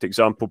 perfect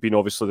example being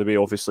obviously the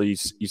way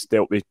he's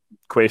dealt with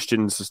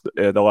questions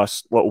the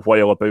last little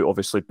while about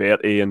obviously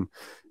Bertie and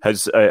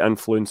his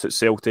influence at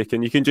Celtic,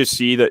 and you can just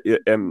see that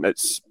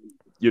it's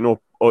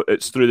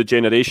through the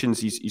generations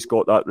he's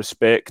got that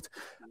respect.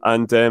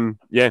 And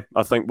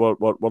I think we're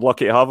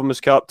lucky to have him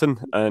as captain,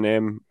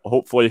 and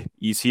hopefully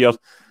he's here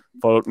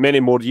for many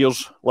more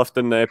years,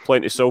 lifting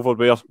plenty of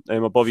silverware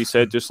above his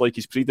head, just like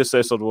his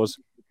predecessor was.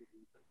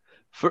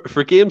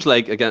 For games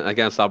like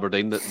against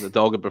Aberdeen, the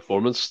dogged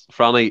performance,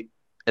 Franny,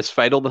 it's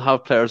vital to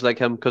have players like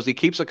him because he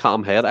keeps a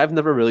calm head. I've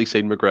never really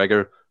seen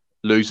McGregor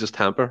lose his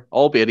temper,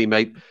 albeit he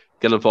might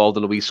get involved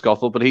in a wee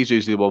scuffle, but he's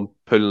usually the one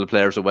pulling the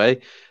players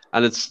away.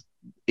 And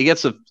he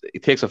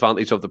takes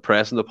advantage of the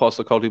press and the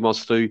Postecoglou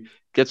wants to do,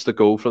 gets the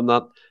goal from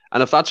that.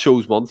 And if that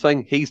shows one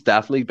thing, he's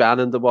definitely banned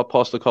into what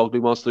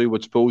Postecoglou wants to do,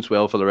 which bodes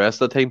well for the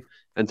rest of the team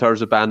in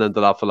terms of banning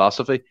into that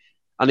philosophy.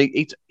 And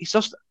he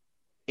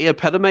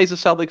epitomises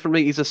Celtic for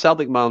me. He's a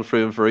Celtic man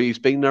through and through. He's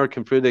been there,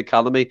 come through the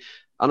academy,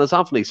 and as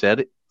Anthony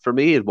said, for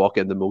me, he'd walk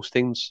into most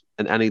teams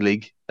in any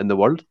league in the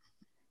world.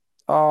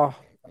 Oh,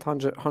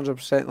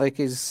 100%. Like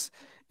he's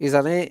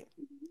an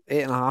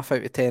 8.5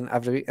 out of 10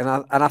 every week, and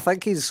I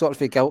think he's sort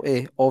of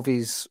guilty of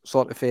his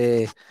sort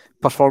of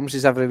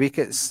performances every week.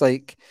 It's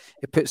like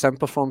he puts in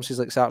performances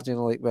like Saturday,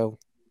 and like, well,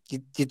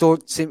 you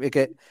don't seem to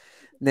get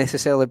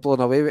necessarily blown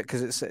away with it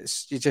because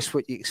it's just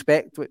what you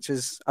expect, which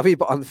is a wee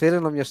bit unfair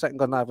on him. You're sitting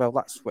going, well,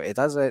 that's what he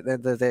does. Right? At the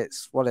end of the day,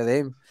 it's one of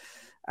them.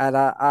 And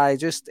I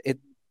just,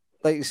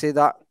 like you say,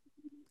 that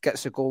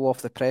gets the goal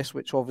off the press,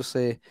 which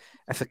obviously,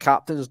 if the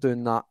captain's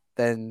doing that,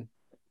 then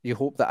you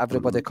hope that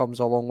everybody comes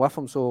along with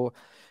him. So,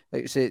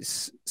 like you say,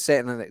 it's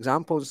setting an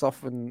example and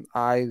stuff. And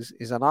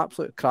he's an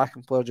absolute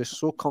cracking player, just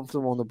so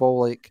comfortable on the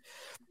ball. Like,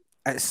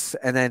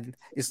 and then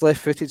he's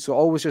left-footed, so it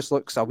always just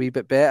looks a wee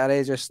bit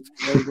better. Just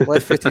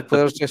left-footed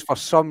players, just for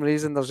some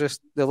reason,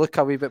 they look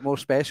a wee bit more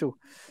special.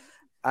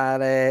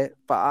 And he's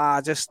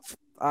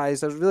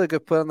a really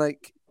good player. And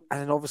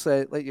then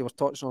obviously, like you were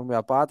touching on with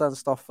Abada and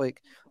stuff,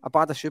 like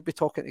Abada should be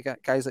talking to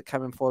guys like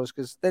him and Forrest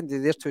because then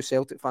they're two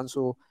Celtic fans,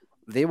 so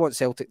they want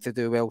Celtic to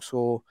do well.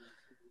 So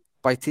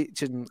by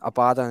teaching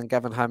Abada and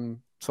giving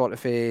him sort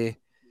of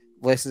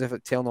lessons of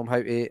it, telling him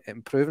how to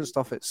improve and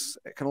stuff, it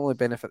can only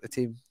benefit the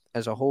team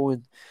as a whole.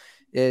 And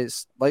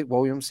it's like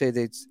William said,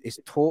 he's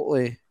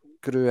totally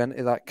grew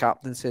into that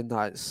captaincy, and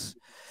that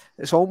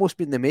it's almost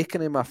been the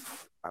making of him.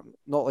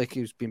 Not like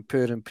he's been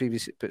poor in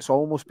previous, but it's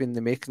almost been the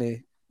making of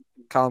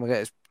Callum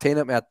McGregor. It's taking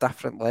it to a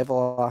different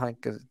level, I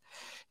think.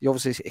 He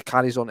obviously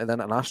carries on to the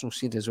international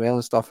scene as well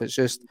and stuff. It's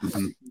just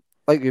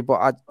like you,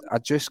 but I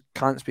just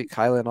can't speak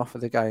highly enough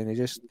of the guy, and he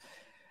just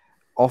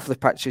off the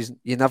pitches,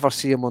 you never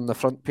see him on the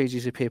front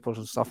pages of papers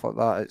and stuff like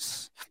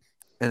that.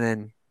 And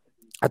then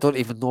I don't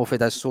even know if he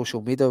does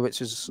social media,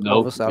 which is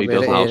obviously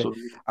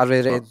a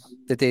rarity in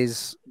the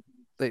days,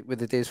 like with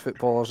the days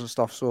footballers and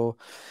stuff. So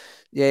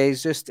yeah,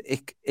 he's just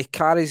he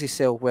carries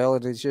himself well,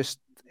 and he's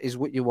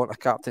what you want a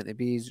captain to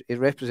be. He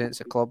represents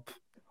the club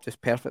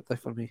just perfectly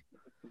for me.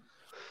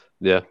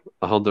 Yeah,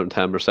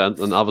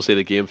 110%. And obviously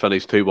the game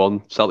finished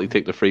 2-1. Celtic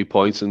take the 3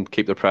 points and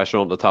keep the pressure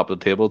on the top of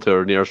the table to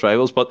our nearest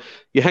rivals. But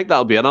you think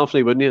that'll be it,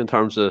 Anthony, wouldn't you, in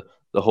terms of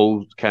the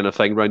whole kind of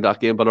thing around that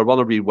game? But I want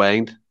to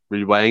rewind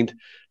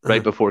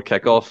right before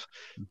kickoff.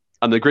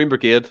 And the Green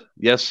Brigade,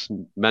 yes,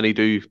 many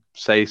do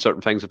say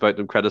certain things about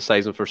them,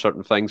 criticise them for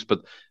certain things,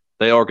 but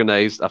they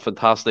organised a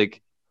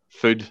fantastic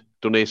food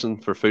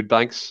donation for food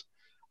banks,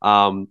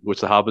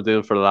 which they have been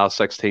doing for the last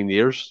 16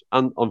 years.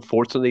 And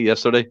unfortunately,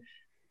 yesterday,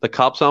 the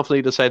cops,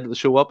 Anthony, decided to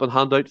show up and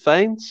hand out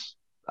fines.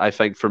 I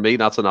think for me,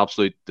 that's an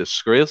absolute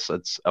disgrace.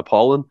 It's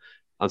appalling.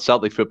 And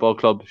Celtic Football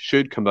Club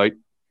should come out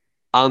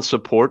and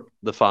support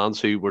the fans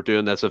who were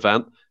doing this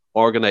event,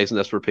 organising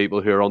this for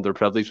people who are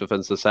underprivileged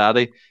within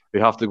society, who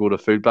have to go to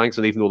food banks,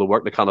 and even though they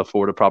work, they can't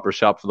afford a proper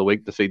shop for the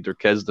week to feed their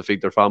kids, to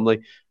feed their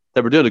family.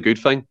 They were doing a good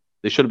thing.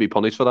 They shouldn't be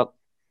punished for that.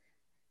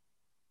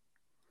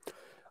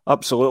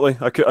 Absolutely,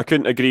 I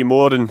couldn't agree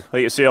more. And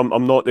like I say,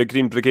 I'm not the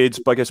Green Brigade's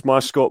biggest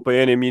mascot by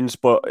any means,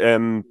 but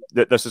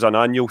that this is an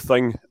annual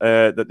thing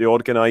that they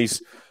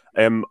organise.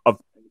 I've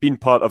been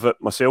part of it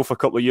myself a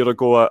couple of years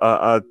ago.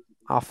 I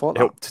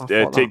helped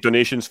take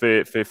donations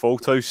for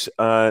Falthouse,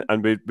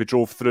 and we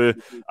drove through,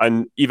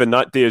 and even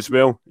that day as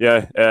well,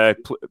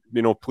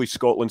 Police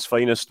Scotland's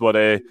finest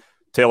were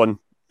telling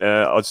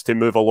us to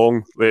move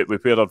along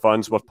with where our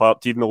vans were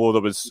parked, even though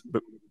there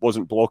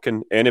wasn't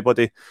blocking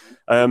anybody.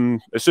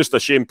 It's just a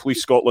shame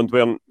Police Scotland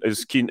weren't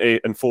as keen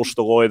to enforce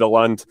the law of the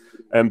land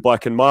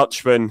back in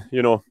March when,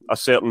 a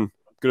certain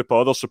group of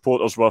other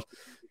supporters were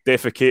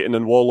defecating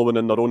and wallowing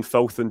in their own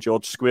filth in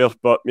George Square.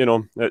 But,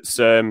 it's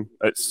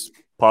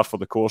par for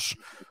the course.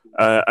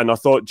 And I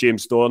thought John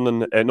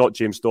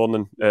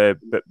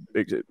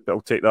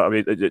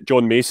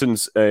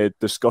Mason's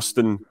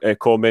disgusting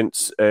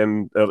comments,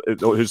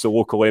 who's the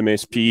local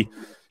MSP,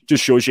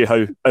 just shows you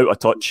how out of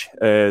touch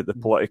the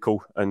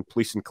political and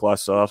policing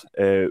class are.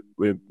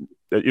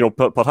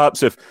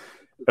 Perhaps if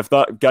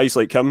that guys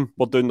like him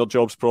were doing their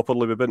jobs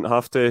properly, we wouldn't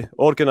have to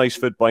organise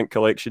food bank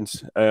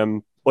collections.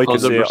 Like 100%. I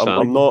say,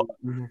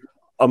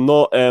 I'm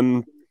not.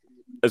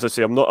 As I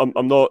say, I'm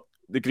not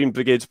the Green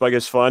Brigade's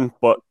biggest fan,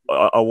 but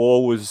I will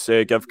always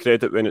give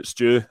credit when it's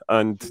due.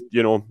 And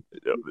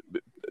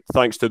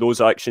thanks to those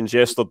actions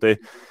yesterday,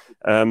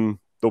 there'll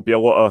be a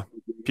lot of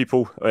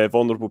people,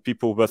 vulnerable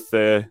people, with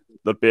their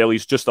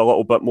bellies just a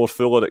little bit more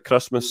fuller at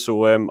Christmas.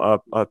 So I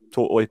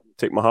totally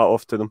take my hat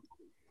off to them.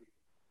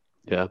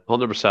 Yeah,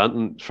 100%.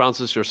 And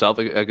Francis, yourself,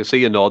 I could see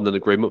you nodding in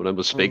agreement when I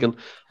was speaking.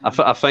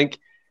 I think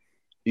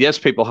yes,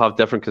 people have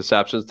different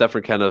conceptions,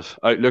 different kind of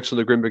outlooks on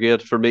the Green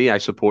Brigade. For me, I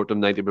support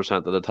them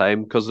 90% of the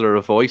time because they're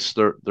a voice.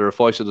 They're a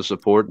voice of the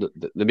support.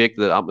 They make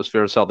the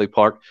atmosphere in Celtic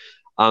Park,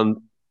 and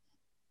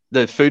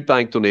the food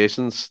bank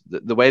donations,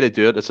 the way they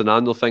do it, it's an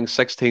annual thing,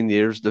 16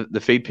 years. They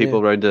feed people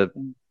around the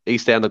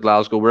East End of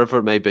Glasgow, wherever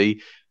it may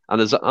be.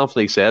 And as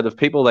Anthony said, if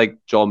people like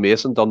John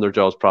Mason done their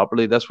jobs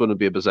properly, this wouldn't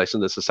be a position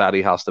that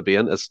society has to be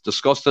in. It's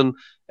disgusting.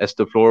 It's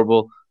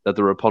deplorable that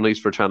they were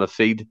punished for trying to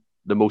feed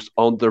the most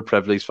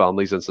underprivileged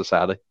families in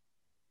society.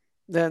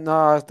 Yeah,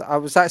 no, I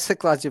was actually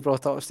glad you brought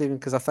it up, Stephen,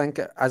 because I think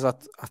as a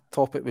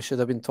topic we should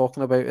have been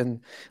talking about,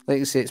 and like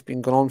you say, it's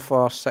been going on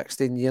for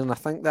 16 years, and I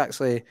think that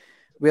actually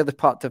we're the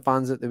part of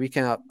fans at the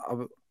weekend.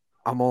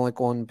 I'm only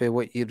going by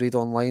what you read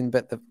online,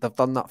 but they've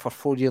done that for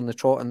 4 years in the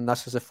trot, and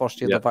this is the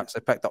first year they've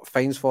actually picked up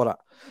fines for it.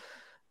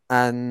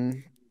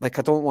 And like,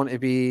 I don't want to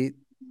be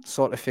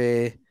sort of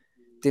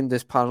deemed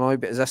as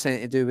paranoid, but is this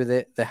anything to do with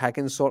the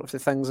Higgins sort of the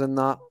things in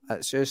that?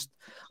 It's just,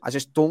 I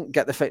just don't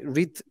get the fact.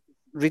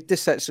 Read the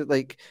situation.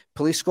 Like,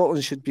 Police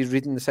Scotland should be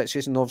reading the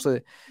situation.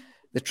 Obviously,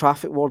 the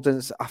traffic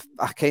wardens,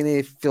 I kind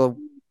of feel.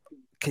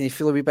 Can you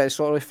feel a wee bit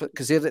sorry for,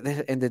 because they're at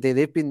the end of the day,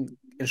 they've been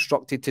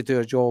instructed to do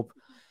a job,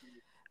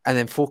 and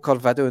then folk are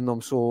videoing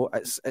them, so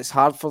it's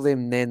hard for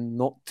them then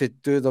not to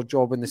do their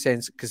job in the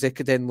sense, because they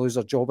could then lose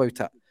their job out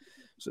it.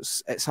 So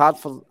it's hard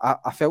for.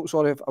 I felt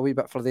sorry a wee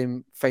bit for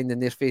them finding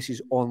their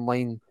faces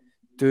online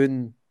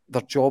doing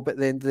their job at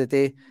the end of the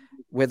day.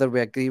 Whether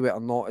we agree with it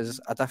or not is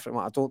a different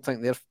matter. I don't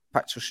think their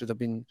pictures should have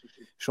been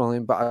shown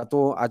in, but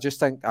I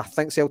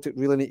think Celtic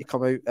really need to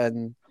come out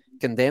and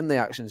condemn the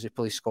actions of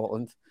Police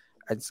Scotland.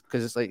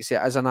 Because it's like you say,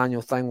 it is an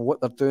annual thing.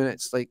 What they're doing,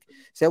 it's like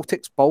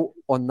Celtic's built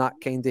on that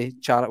kind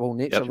of charitable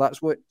nature. Yep.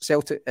 That's what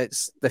Celtic.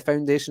 It's the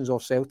foundations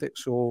of Celtic.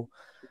 So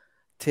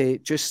to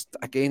just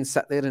again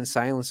sit there in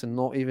silence and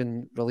not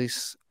even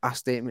release a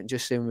statement,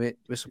 just saying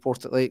we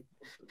support it. Like,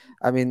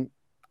 I mean,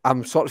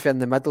 I'm sort of in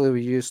the middle of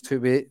we used to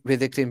with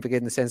the Green Brigade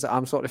in the sense that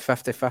I'm sort of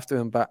 50-50 with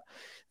them, but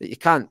that you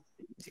can't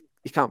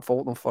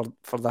fault them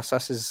for this.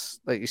 This is,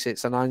 like you say,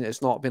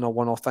 it's not been a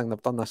one-off thing.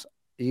 They've done this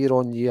year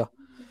on year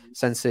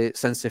since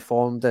they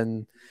formed,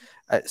 and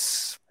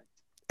it's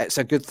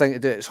a good thing to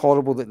do. It's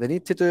horrible that they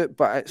need to do it,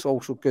 but it's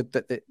also good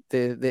that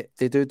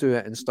they do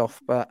it and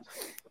stuff. But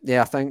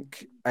yeah, I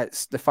think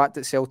it's the fact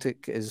that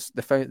Celtic is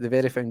the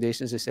very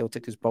foundations of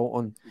Celtic is built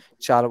on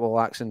charitable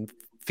acts and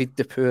feed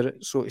the poor,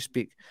 so to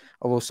speak.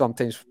 Although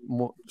sometimes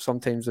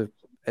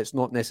it's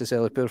not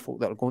necessarily poor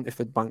folk that are going to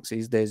food banks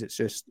these days. It's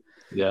just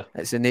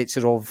it's the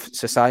nature of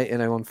society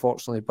now,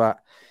 unfortunately. But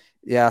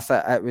yeah, I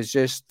thought it was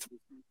just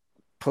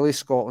Police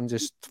Scotland,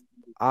 just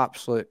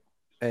absolute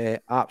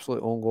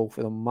own goal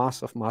for them,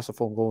 massive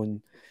own goal,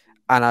 and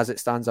as it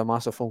stands, a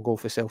massive own goal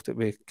for Celtic.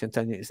 We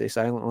continue to stay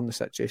silent on the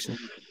situation.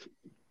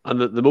 And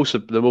the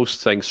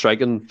most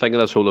striking thing in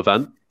this whole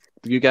event,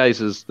 you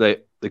guys, is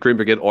that the Green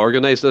Brigade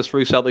organised this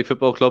through Celtic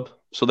Football Club,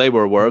 so they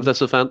were aware of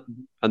this event,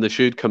 and they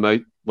should come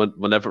out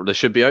whenever they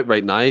should be out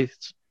right now,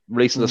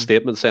 releasing a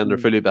statement saying they're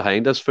fully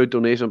behind this food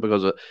donation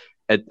because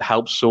it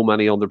helps so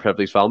many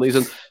underprivileged families.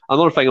 And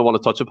another thing I want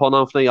to touch upon,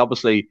 Anthony,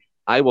 obviously,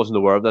 I wasn't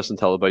aware of this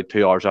until about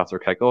 2 hours after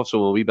kickoff, so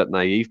I'm a wee bit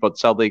naive. But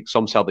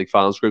some Celtic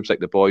fans groups, like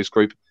the Boys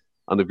Group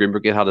and the Green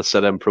Brigade, had a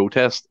sit-in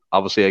protest,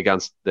 obviously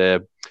against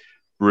the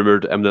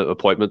rumoured imminent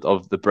appointment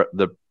of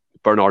the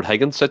Bernard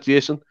Higgins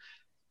situation.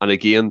 And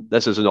again,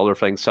 this is another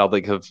thing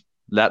Celtic have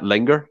let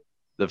linger.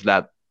 They've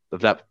let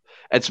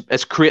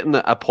it's creating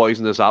a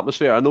poisonous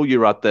atmosphere. I know you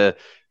were at the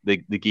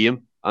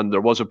game, and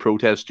there was a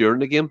protest during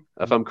the game,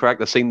 if I'm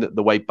correct. I've seen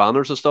the white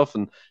banners and stuff,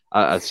 and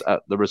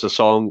there was a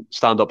song,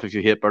 "Stand Up If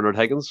You Hate Bernard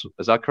Higgins."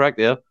 Is that correct?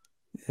 Yeah.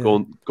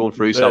 Going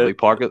through Celtic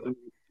Park.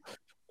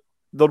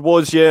 There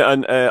was,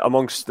 and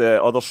amongst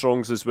the other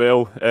songs as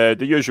well, the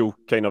usual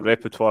kind of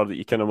repertoire that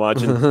you can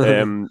imagine.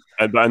 and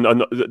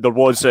there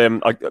was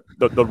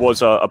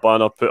a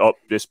banner put up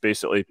just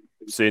basically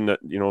saying that,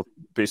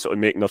 basically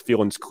making their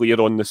feelings clear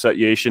on the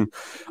situation.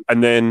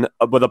 And then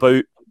with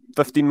about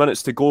 15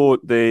 minutes to go,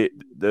 the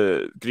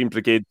Green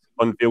Brigade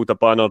unveiled a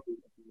banner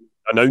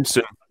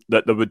announcing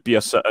that there would be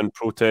a sit-in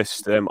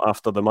protest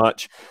after the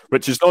match,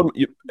 which is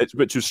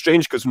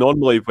strange because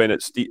normally when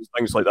it's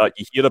things like that,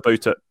 you hear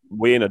about it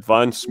way in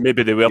advance.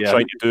 Maybe they were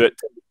trying to do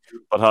it,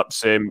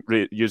 perhaps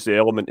use the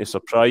element of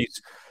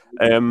surprise.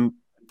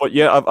 But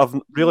yeah, I've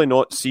really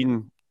not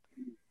seen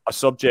a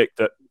subject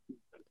that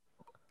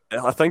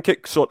I think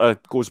it sort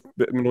of goes.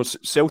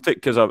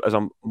 Celtic is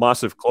a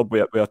massive club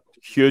with a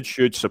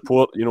huge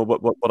support. We're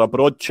a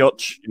broad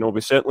church.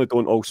 We certainly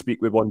don't all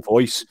speak with one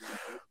voice,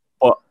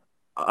 but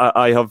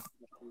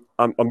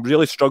I'm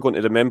really struggling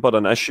to remember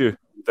an issue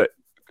that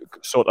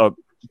sort of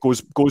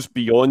goes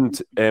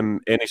beyond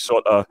any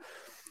sort of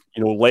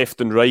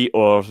left and right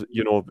or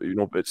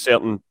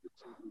certain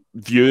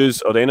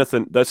views or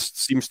anything. This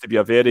seems to be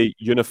a very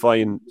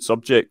unifying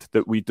subject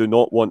that we do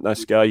not want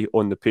this guy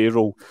on the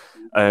payroll.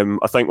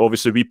 I think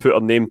obviously we put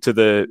our name to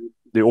the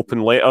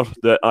open letter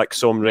that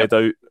ACSOM read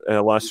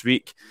out last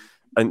week,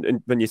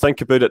 and when you think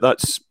about it,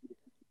 that's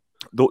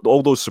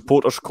all those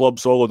supporters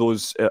clubs, all of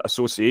those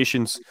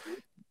associations.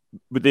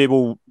 they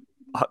will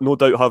no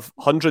doubt have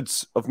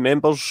hundreds of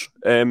members,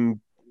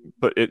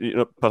 but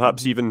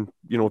perhaps even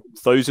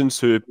thousands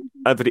who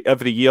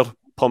every year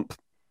pump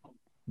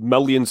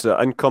millions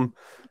of income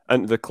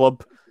into the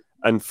club.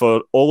 And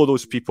for all of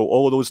those people,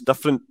 all of those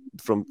different,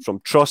 from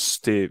trusts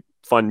to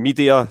fan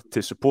media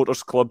to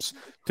supporters clubs,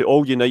 to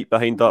all unite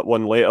behind that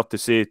one letter to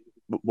say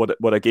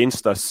we're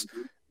against this,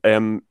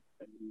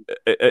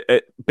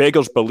 it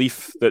beggars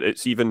belief that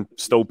it's even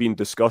still being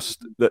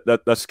discussed,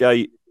 that this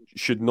guy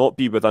should not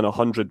be within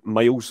 100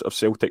 miles of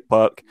Celtic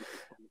Park.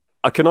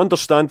 I can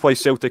understand why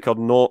Celtic are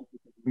not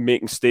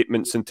making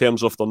statements in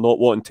terms of they're not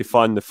wanting to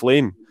fan the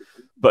flame.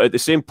 But at the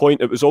same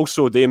point, it was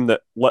also them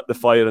that lit the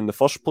fire in the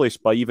first place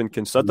by even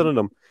considering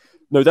them.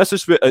 Now, this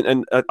is,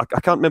 and I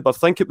can't remember, I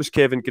think it was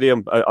Kevin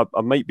Graham,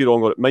 I might be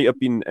wrong, or it might have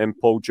been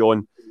Paul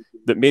John,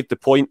 that made the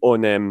point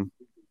on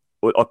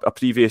a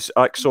previous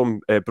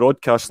AXOM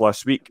broadcast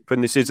last week,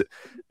 when they says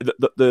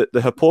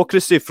the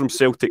hypocrisy from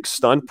Celtic's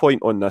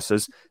standpoint on this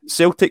is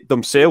Celtic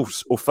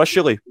themselves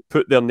officially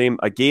put their name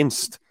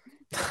against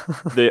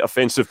the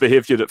Offensive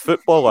Behaviour at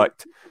Football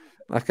Act.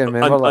 I can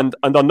remember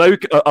and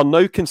are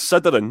now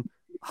considering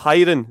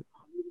hiring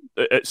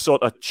its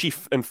sort of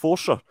chief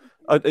enforcer.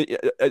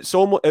 It's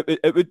almost,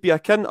 it would be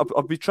akin.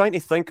 I'd be trying to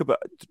think about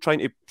trying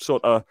to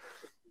sort of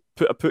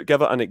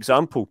give it an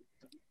example.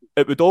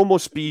 It would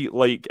almost be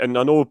like, and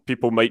I know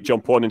people might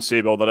jump on and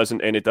say, well, there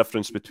isn't any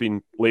difference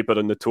between Labour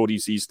and the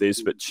Tories these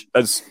days, which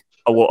is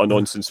a lot of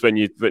nonsense when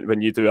you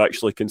do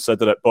actually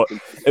consider it. But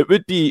it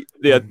would be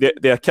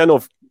the akin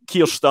of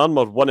Keir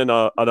Starmer winning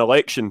an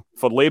election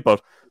for Labour,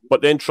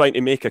 but then trying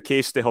to make a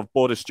case to have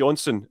Boris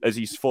Johnson as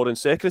his foreign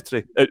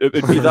secretary. It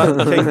would be that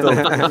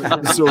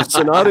kind of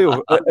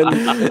scenario. And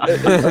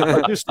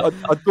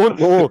I don't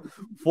know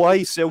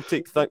why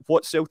Celtic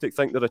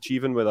think they're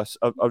achieving with this.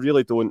 I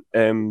really don't.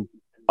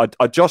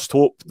 I just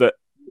hope that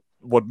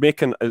we're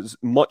making as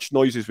much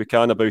noise as we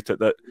can about it,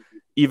 that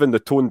even the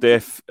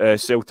tone-deaf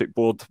Celtic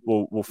board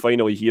will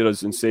finally hear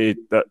us and say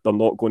that they're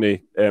not going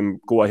to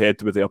go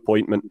ahead with the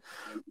appointment.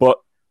 But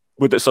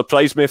would it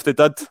surprise me if they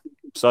did?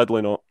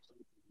 Sadly not.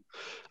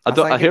 I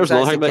think it was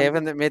actually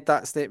Kevin that made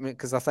that statement,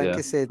 because I think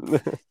he said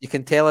you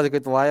can tell a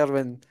good liar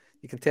when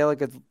you can tell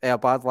a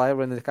bad liar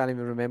when they can't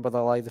even remember the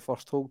lie they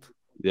first told.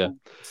 Yeah,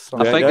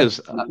 I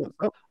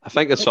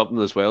think it's something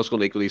as well. It's going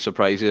to equally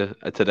surprise you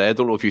today. I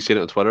don't know if you've seen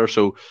it on Twitter.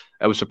 So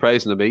it was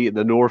surprising to me.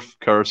 The North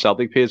Curve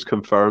Celtic page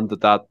confirmed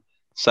that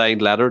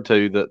signed letter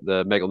to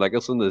the Michael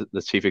Nicholson,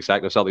 the chief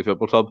executive of Celtic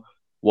Football Club,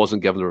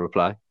 wasn't given a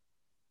reply.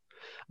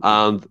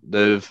 And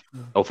they've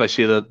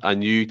officiated a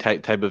new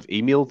type of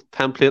email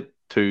template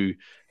to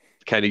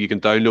kind of, you can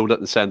download it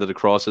and send it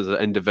across as an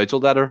individual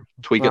letter,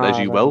 tweak it as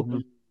you will. Mm-hmm.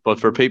 But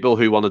for people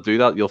who want to do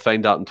that, you'll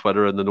find that on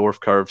Twitter in the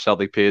North Curve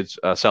Celtic page,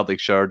 Celtic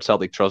Shared,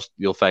 Celtic Trust.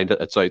 You'll find it.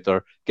 It's out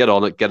there. Get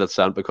on it, get it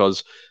sent,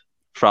 because,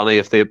 Franny,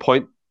 if they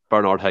appoint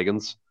Bernard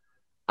Higgins,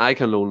 I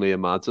can only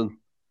imagine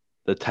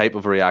the type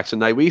of reaction.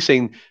 Now, we've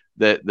seen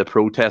the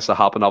protests that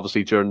happened,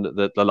 obviously, during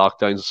the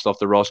lockdowns and stuff,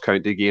 the Ross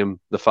County game,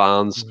 the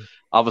fans.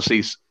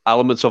 Obviously,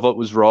 elements of it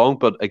was wrong,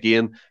 but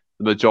again,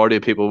 the majority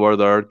of people were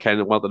there, kind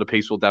of wanted a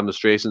peaceful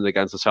demonstration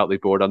against the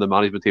Celtic board and the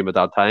management team at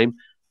that time.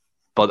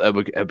 But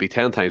it'd be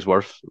 10 times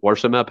worse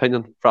in my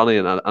opinion, Franny,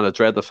 and I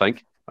dread to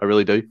think. I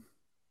really do.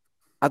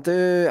 I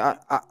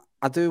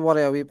do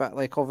worry a wee bit.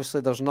 Like,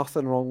 obviously, there's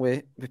nothing wrong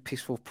with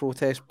peaceful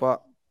protest,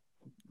 but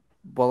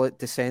will it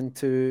descend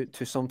to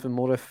something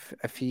more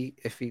if he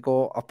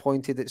got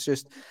appointed?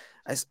 It's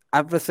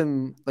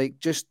everything. Like,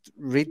 just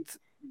read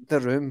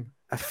the room.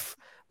 If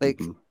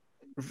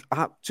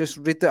just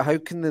read it. How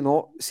can they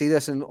not see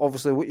this? And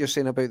obviously what you're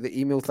saying about the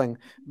email thing,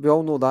 we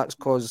all know that's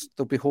because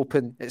they'll be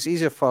hoping it's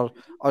easier for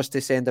us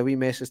to send a wee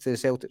message to the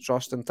Celtic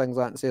Trust and things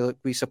like that and say, look,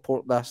 we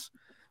support this,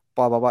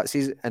 blah, blah, blah. It's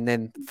easy, and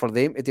then for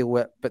them to deal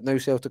with it. But now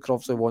Celtic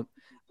obviously want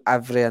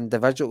every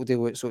individual to deal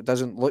with it, so it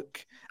doesn't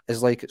look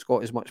as like it's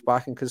got as much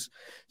backing, because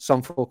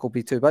some folk will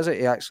be too busy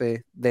to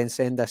actually then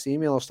send this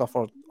email or stuff,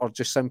 or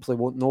just simply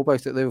won't know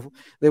about it.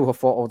 They'll have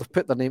thought, oh, they've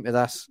put their name to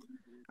this,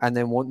 and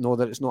then won't know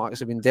that it's not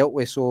actually been dealt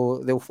with.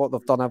 So they'll thought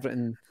they've done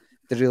everything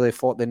they really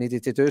thought they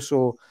needed to do.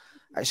 So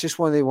it's just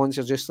one of the ones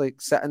you're just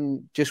like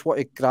sitting, just want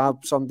to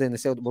grab somebody in the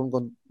Celtic room,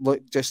 going,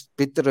 look, just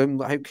read the room.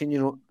 How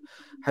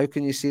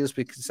can you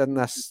seriously consider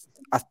this?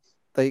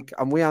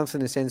 I'm with Anthony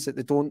in the sense that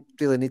they don't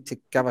really need to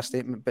give a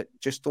statement, but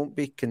just don't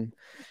be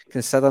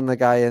considering the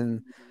guy.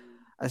 And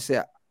I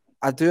say,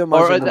 I do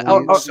imagine,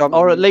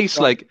 or at least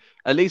leak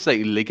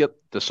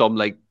it to some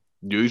like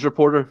news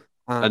reporter,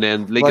 and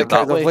then leak it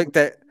that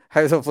way.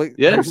 How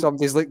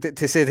somebody's looked at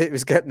to say that he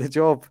was getting the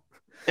job.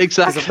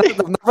 Exactly.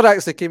 They've never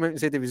actually came out and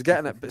said he was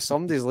getting it, but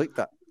somebody's leaked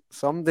it.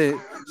 Somebody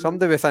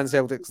within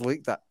Celtic's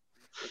leaked it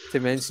to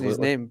mention his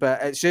name.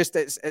 But it's just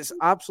it's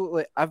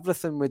absolutely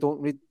everything we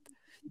don't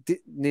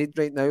need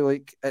right now.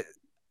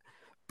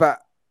 But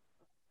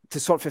to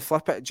sort of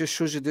flip it just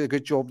shows you the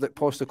good job that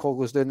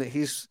Postecoglou's doing. That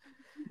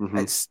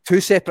it's two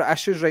separate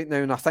issues right now,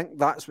 and I think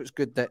that's what's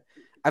good. That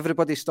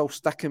everybody's still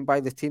sticking by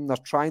the team. They're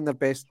trying their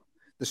best,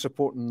 the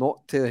support,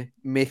 not to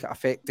make it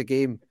affect the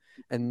game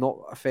and not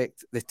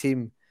affect the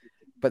team.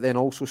 but then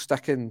also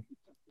sticking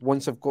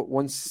once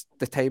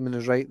the timing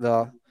is right,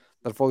 they're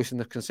voicing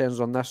their concerns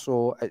on this.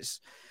 So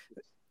it's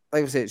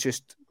like I say, it's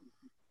just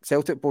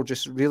Celtic board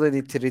just really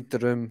need to read the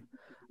room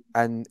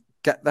and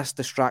get this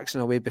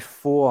distraction away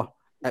before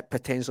it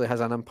potentially has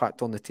an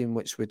impact on the team,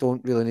 which we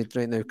don't really need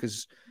right now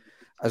because,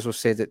 as we've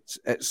said,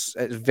 it's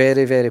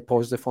very, very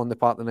positive on the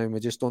part of the now, and we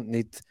just don't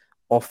need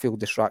off-field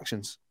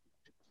distractions.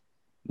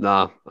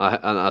 Nah,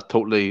 I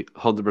totally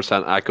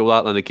 100% echo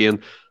that. And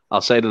again,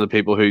 I'll say to the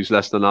people who's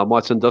listening and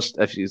watching, just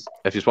if you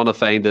want to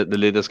find the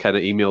latest kind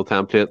of email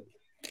template,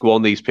 go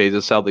on these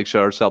pages: Celtic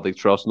Share, Celtic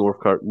Trust,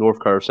 North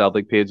Curve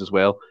Celtic page as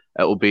well.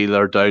 It will be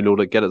there.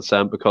 Download it, get it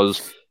sent,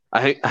 because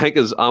I think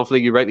as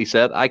Anthony, you rightly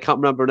said, I can't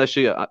remember an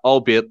issue,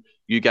 albeit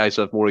you guys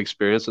have more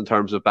experience in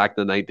terms of back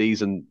in the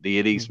 90s and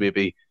the 80s,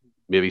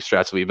 maybe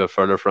stretch a wee bit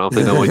further for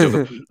Anthony.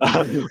 No,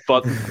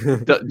 but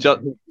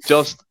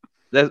just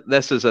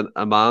this is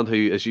a man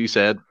who, as you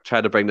said,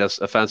 tried to bring this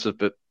offensive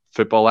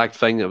football act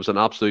thing. It was an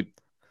absolute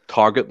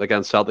target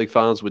against Celtic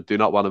fans. We do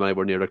not want him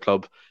anywhere near the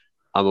club,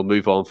 and we'll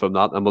move on from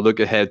that, and we'll look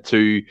ahead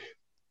to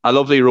a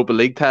lovely Europa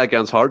League tie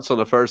against Hearts on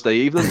a Thursday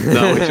evening.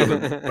 No,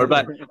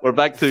 we're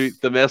back to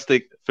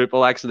domestic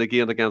football action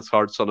again against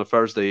Hearts on a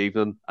Thursday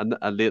evening, and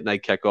a late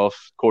night kickoff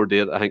core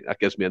date. I think that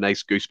gives me a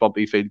nice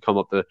goosebumpy feel come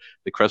up to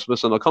the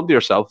Christmas. And I'll come to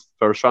yourself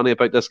first, Franny,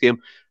 about this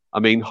game. I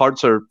mean,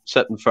 Hearts are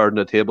sitting third in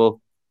the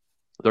table.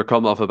 They're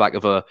coming off the back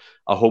of a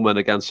home win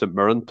against St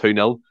Mirren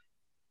 2-0.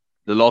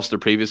 They lost their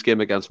previous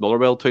game against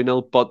Motherwell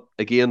 2-0. But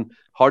again,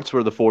 Hearts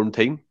were the form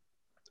team.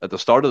 At the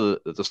start of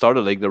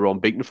the league, they were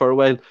unbeaten for a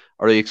while.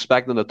 Are they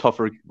expecting a tough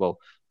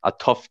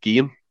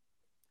game?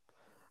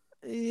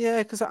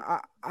 Yeah, because I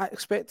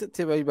expect it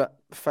to be a bit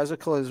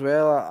physical as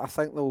well. I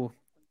think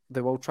they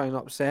will try and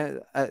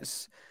upset.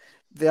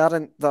 They're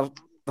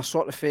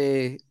sort of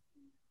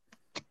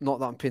not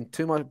that I'm paying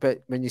too much,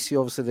 but when you see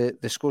obviously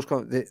the scores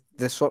come,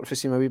 they sort of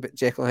seem a wee bit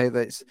Jekyll and Hyde.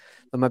 That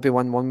they maybe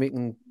win one week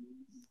and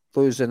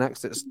lose the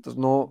next. They're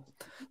not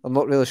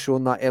really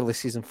showing that early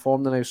season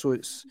form now. So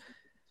it's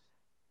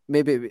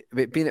maybe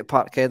being at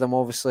Parkhead, I'm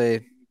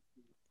obviously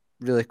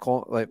really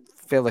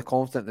fairly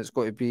confident that it's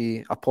going to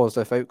be a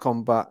positive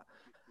outcome. But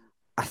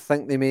I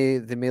think they may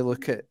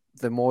look at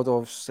the model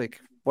of like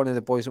one of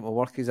the boys at my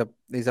work. He's a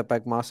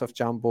big, massive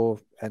Jambo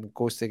and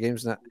goes to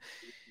games, and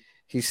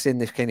he's saying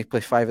they kind of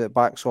play five at the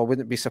back. So I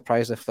wouldn't be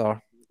surprised if they're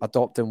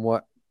adopting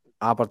what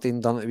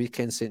Aberdeen done at the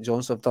weekend, St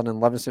John's have done in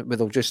Livingston, where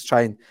they'll just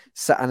try and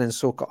sit in and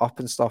soak it up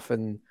and stuff,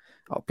 and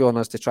it'll be on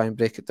us to try and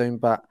break it down.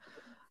 But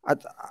I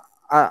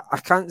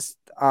can't.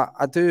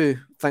 I do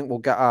think we'll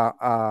get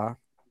a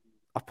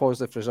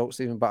positive result,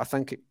 Stephen. But I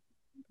think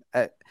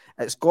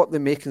it's got the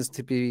makings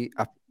to be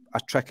a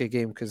tricky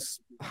game because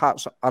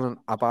Hearts aren't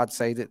a bad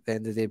side at the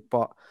end of the day,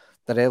 but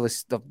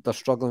they're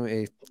struggling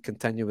to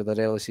continue with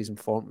their early season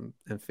form.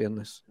 In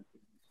fairness.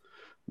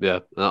 Yeah,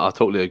 I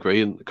totally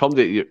agree. And come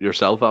to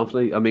yourself,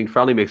 Anthony. I mean,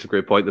 Franny makes a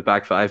great point. The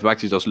back five. I'm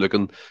actually just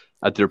looking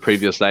at their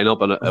previous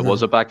lineup, and it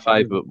was a back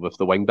five with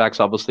the wing backs,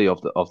 obviously,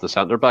 of the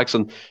centre backs,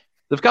 and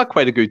they've got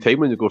quite a good team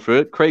when you go through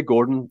it. Craig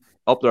Gordon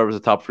up there as the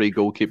top three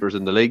goalkeepers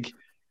in the league.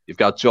 You've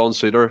got John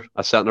Suter,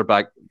 a centre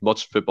back.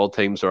 Much football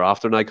teams are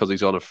after now because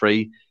he's on a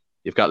free.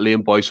 You've got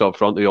Liam Boyce up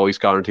front who always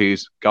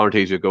guarantees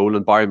you a goal,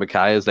 and Barry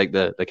Mackay is like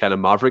the kind of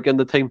maverick in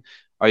the team.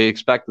 Are you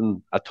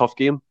expecting a tough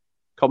game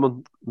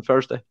coming on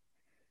Thursday?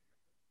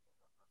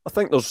 I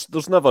think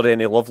there's never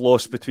any love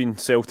lost between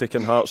Celtic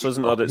and Hearts,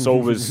 isn't there? It's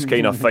always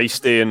kind of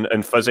feisty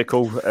and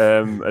physical,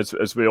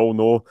 as we all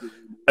know.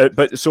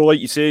 But so,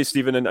 like you say,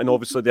 Stephen, and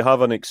obviously they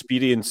have an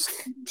experienced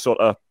sort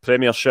of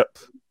Premiership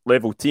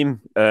level team.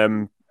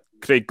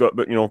 Craig got,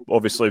 but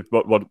obviously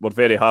we're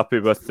very happy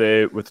with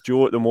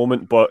Joe at the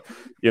moment. But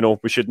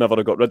we should never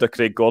have got rid of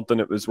Craig Gordon.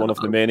 It was one of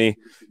the many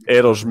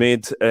errors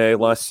made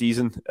last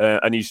season,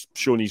 and he's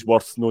shown his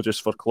worth not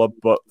just for club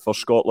but for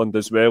Scotland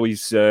as well.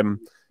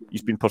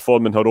 He's been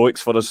performing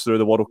heroics for us through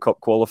the World Cup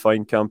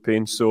qualifying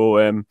campaign. So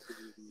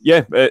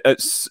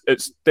it's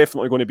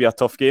definitely going to be a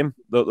tough game.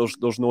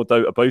 There's no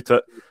doubt about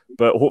it.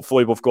 But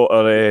hopefully we've got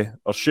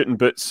our shooting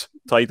boots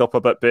tied up a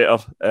bit better,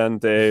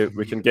 and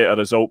we can get a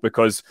result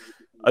because,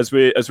 as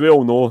we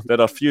all know,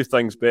 there are few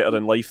things better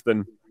in life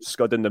than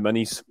scudding the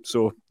minis.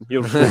 So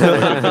here's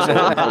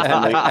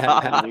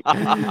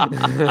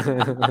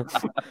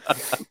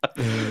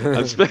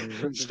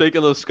and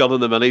speaking of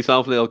scudding the minis,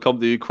 Anthony, I'll come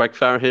to you quick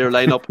fire here.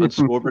 Lineup and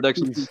score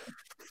predictions.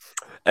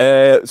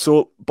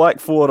 So back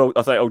four,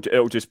 I think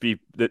it'll just be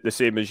the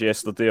same as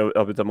yesterday.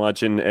 I would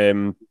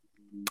imagine.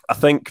 I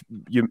think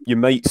you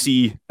might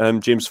see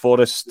James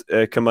Forrest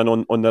come in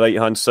on the right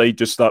hand side,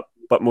 just that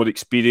bit more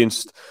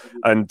experienced,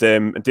 and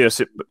dare I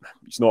say,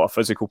 he's not a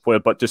physical player,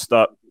 but just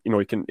that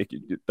he can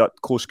that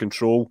close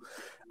control.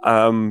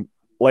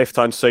 Left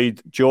hand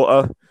side,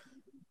 Jota.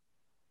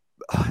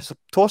 It's a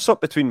toss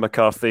up between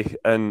McCarthy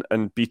and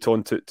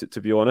Beaton,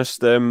 to be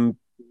honest. I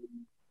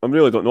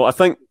really don't know. I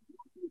think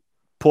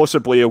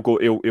possibly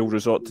he'll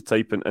resort to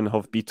type and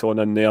have Beaton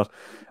in there,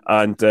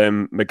 and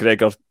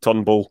McGregor,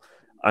 Turnbull,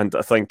 and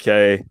I think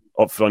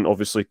up front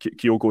obviously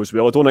Kyogo as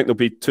well. I don't think there'll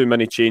be too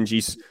many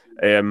changes.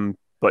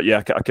 But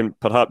yeah, I can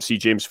perhaps see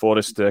James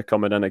Forrest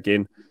coming in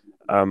again.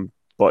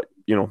 But,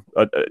 you know,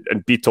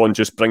 and Beaton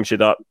just brings you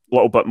that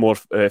little bit more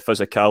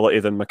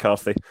physicality than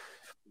McCarthy.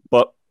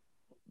 But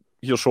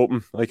here's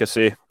hoping, like I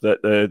say,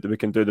 that we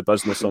can do the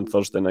business on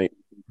Thursday night.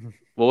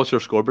 Well, what's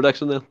your score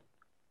prediction then?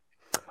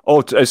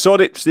 Oh,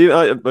 sorry, Steve,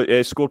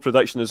 score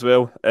prediction as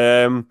well.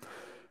 I'm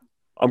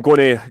going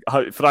to...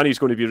 Franny's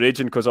going to be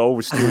raging because I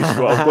always steal his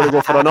score. I'm going to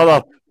go for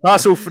another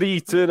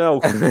hassle-free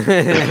 2-0.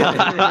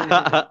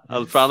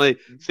 And Franny,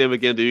 same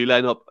again. Do you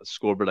line up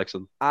score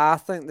prediction? I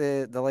think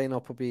the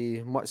lineup will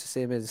be much the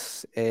same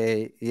as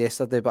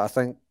yesterday, but I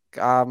think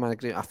I'm in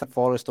agreement. I think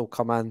Forrest will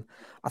come in.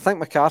 I think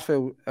McCarthy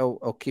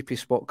will keep his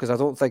spot because I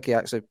don't think he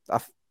actually...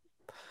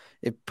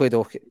 He played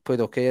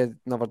okay.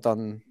 Never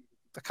done...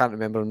 I can't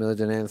remember him really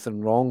doing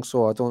anything wrong,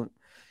 so I don't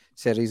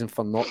see a reason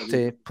for not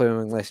to play him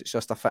unless it's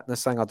just a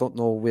fitness thing. I don't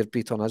know where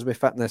Beaton is with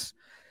fitness,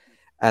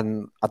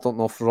 and I don't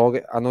know if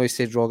Rogic... I know he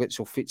said Rogic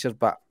will feature,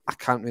 but I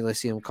can't really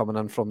see him coming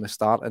in from the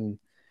start and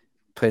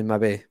playing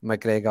maybe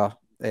McGregor,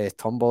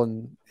 Turnbull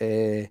and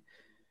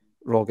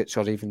Rogic,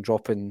 or even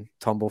dropping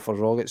Turnbull for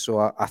Rogic.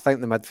 So I think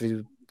the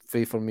midfield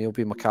three for me will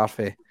be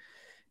McCarthy,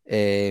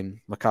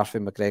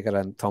 McGregor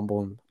and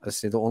Turnbull. And as I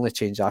say, the only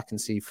change I can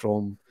see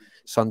from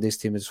Sunday's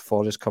team is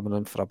Forrest coming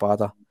in for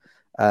Abada.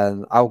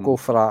 And I'll go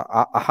for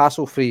a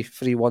hassle-free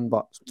 3-1,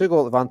 but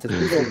 2-goal advantage.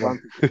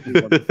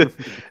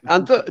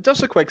 And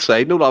just a quick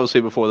side note,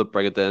 obviously, before they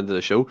bring it to the end of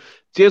the show,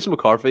 James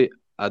McCarthy,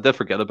 I did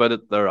forget about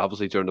it there,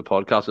 obviously, during the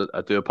podcast.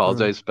 I do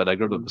apologise, a bit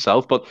ignorant of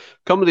myself. But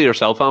coming to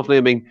yourself, Anthony,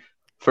 I mean,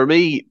 for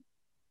me,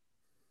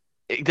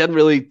 he didn't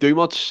really do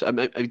much. I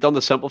mean, he's done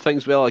the simple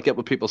things well. I get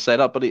what people say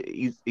that, but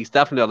he's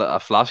definitely a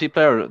flashy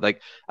player.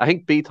 Like, I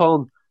think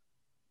Beaton,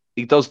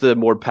 he does the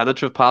more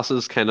penetrative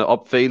passes kind of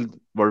upfield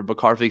where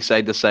McCarthy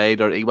side to side,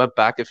 or he went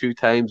back a few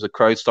times, the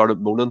crowd started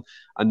moaning.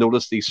 I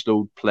noticed he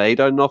slowed play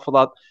down enough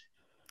of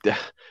that.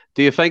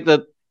 Do you think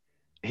that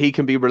he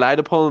can be relied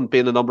upon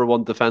being the number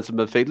one defensive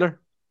midfielder?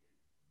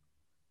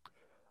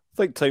 I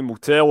think time will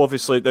tell.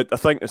 Obviously, I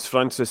think, as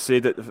Francis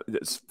said,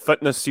 that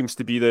fitness seems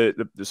to be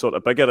the sort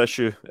of bigger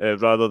issue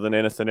rather than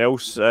anything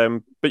else.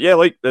 But yeah,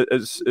 like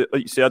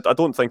you said, I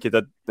don't think he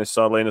did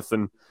necessarily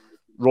anything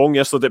wrong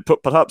yesterday.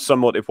 Perhaps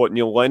similar to what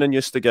Neil Lennon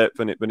used to get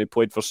when he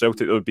played for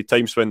Celtic. There would be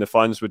times when the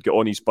fans would get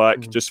on his back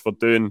just for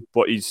doing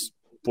what he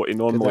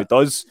normally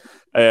does.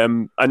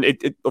 And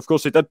it of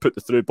course, he did put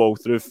the through ball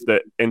through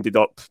that ended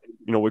up,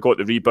 you know, we got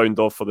the rebound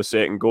off for the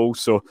second goal.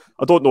 So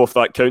I don't know if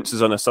that counts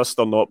as an assist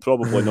or not.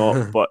 Probably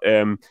not. But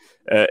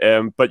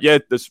yeah,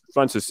 as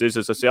Francis says,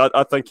 as I say,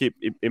 I think he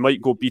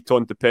might go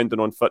Beaton depending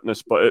on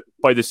fitness. But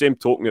by the same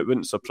token, it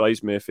wouldn't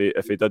surprise me if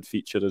he did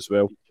feature as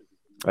well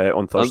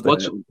on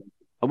Thursday.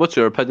 And what's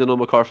your opinion on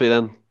McCarthy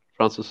then,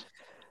 Francis?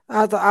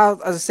 As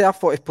I say, I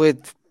thought he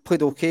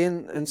played okay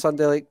in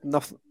Sunday. Like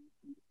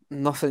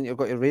nothing you've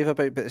got to rave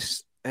about, but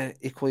it's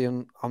equally,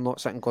 I'm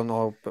not sitting going,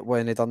 oh, but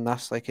when he done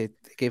this, like he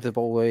gave the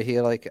ball away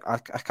here, like I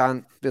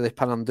can't really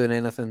pin him doing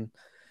anything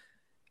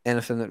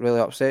that really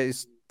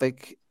upsets.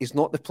 He's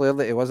not the player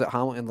that he was at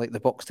Hamilton, like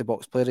the box to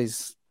box player.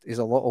 He's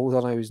a lot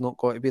older now. He's not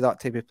going to be that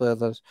type of player.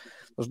 There's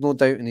no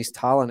doubt in his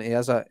talent. He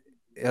is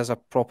a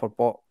proper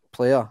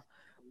player,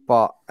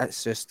 but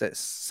it's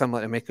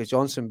similar to Michael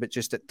Johnson, but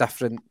just at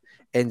different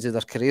ends of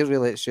their career.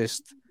 Really, it's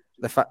just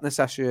the fitness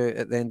issue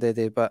at the end of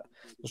the day. But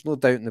there's no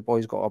doubt in the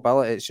boy's got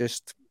ability. It's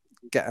just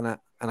getting it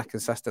in a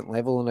consistent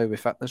level now with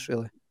fitness,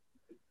 really.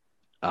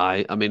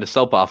 I mean, it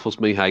still baffles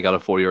me how I got a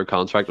 4-year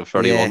contract of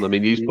 31. Yeah.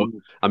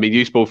 I mean,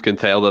 you both can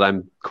tell that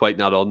I'm quite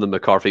not on the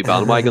McCarthy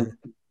bandwagon.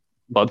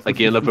 But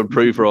again, I've been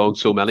proved wrong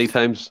so many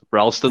times.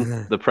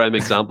 Ralston, the prime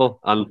example.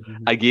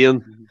 And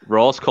again,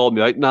 Ross called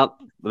me out in that.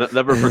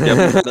 Never forgive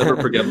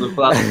him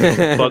for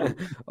that. But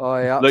oh,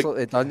 he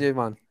absolutely done you,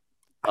 man.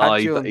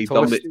 He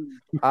done me.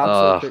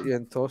 Absolutely put you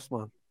in toast,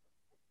 man.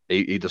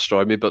 He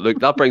destroyed me. But look,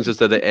 that brings us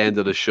to the end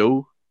of the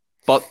show.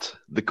 But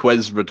the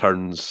quiz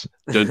returns.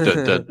 Dun,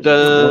 dun, dun,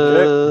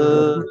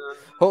 dun.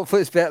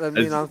 Hopefully, it's better than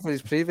me and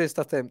Anthony's previous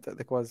attempt at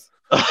the quiz.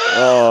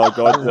 Oh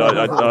God,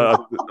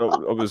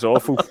 I was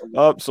awful,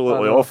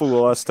 absolutely awful the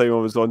last time I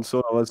was on.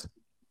 So I was.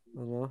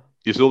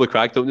 You know the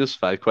crack, don't you?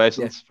 5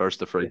 questions, yeah. First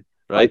to 3.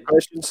 Right? 5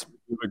 questions.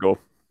 Here we go.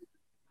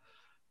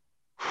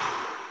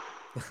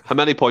 How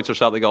many points are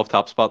Celtic off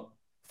top spot?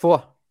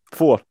 4.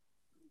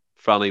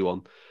 Franny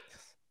won.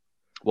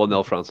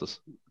 1-0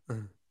 Francis.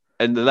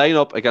 In the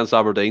lineup against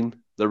Aberdeen,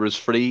 there was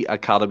 3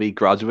 academy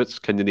graduates.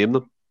 Can you name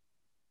them?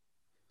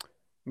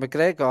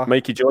 McGregor,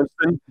 Mikey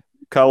Johnston,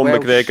 Callum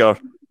Welsh, McGregor,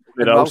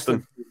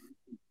 Ralston.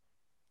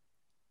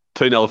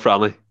 2-0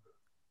 Franny.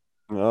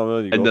 Oh,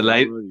 in the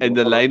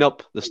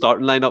lineup, the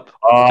starting lineup.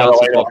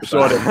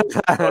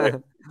 Sorry.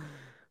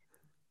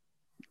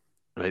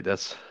 Right,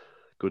 let's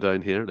go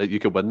down here. You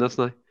could win this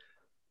now.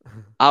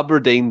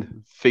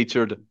 Aberdeen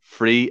featured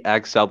 3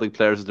 ex-Celtic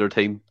players as their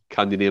team.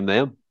 Can you name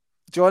them?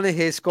 Johnny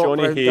Hay, Scott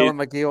Brown,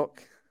 Dylan McGeoch.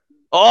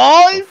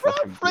 Oh, he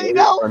brought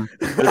 3-0.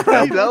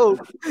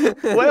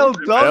 3-0. Well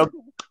done.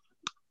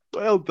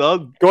 Well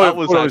done. That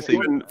was actually...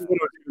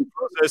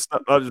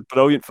 That was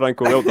brilliant,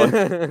 Franco. Well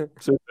done.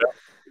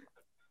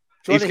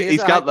 Johnny Hayes,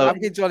 he's got I'm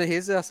getting Johnny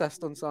Hayes the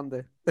assist on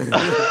Sunday.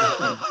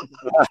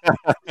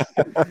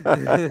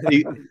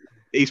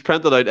 He's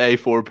printed out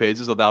A4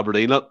 pages of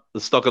Aberdeen and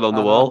stuck it on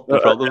the wall in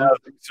front of him.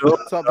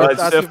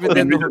 I've been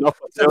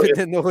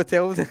in the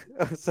hotel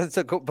since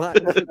I got back.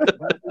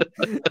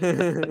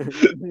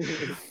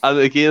 And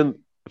again,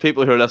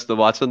 people who are listening and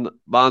watching,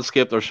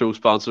 Manscaped, our show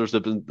sponsors,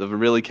 they've been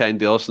really kind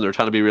to us, and they're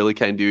trying to be really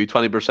kind to you.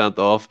 20%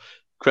 off,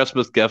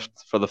 Christmas gift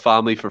for the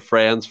family, for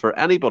friends, for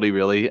anybody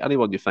really,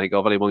 anyone you think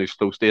of, anyone who's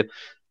close to you.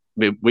 I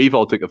mean, we've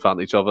all took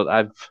advantage of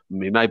it.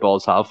 My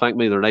balls have, thank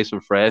me. They're nice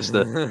and fresh.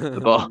 The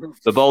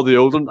ball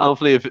deodorant,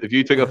 Anthony. If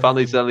you took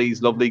advantage of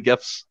these lovely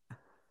gifts.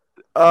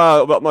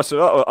 But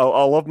myself,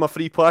 I love my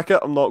free packet.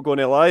 I'm not going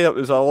to lie. It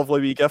was a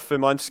lovely wee gift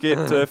from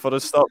Manscaped for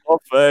us start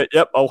off.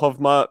 Yep, I'll have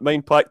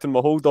mine packed in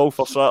my hold all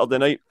for Saturday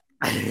night.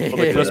 For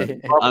the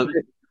Christmas party.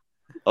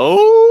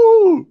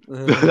 Oh,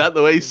 that's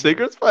the way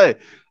secrets play.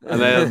 And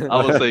then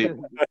obviously,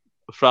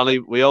 Franny,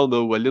 we all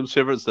know William's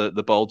favourite's the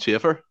ball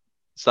chafer.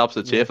 Stops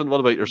the chafing. What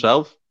about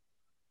yourself?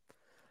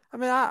 I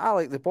mean, I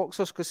like the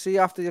boxers because see,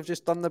 after you've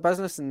just done the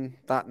business and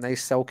that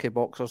nice silky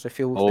boxers, they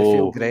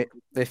feel great.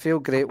 They feel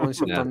great once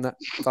you've done it.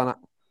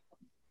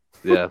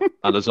 Yeah,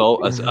 and as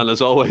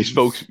always,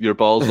 folks, your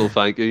balls will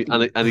thank you.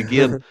 And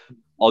again,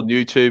 on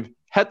YouTube,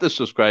 hit the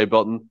subscribe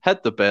button,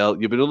 hit the bell.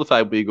 You'll be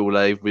notified when we go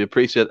live. We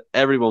appreciate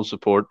everyone's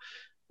support.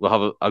 We'll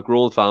have a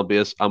growing fan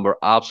base, and we're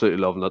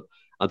absolutely loving it.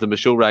 And to my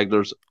show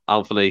regulars,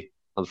 Anthony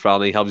and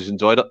Franny, have you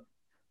enjoyed it?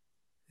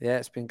 Yeah,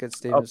 it's been good,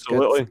 Steve.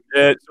 Absolutely.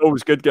 Yeah, it's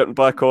always good getting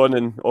back on,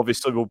 and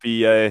obviously we'll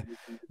be, as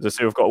I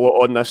say, we've got a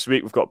lot on this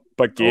week. We've got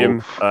a big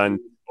game, and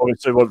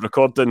obviously we're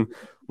recording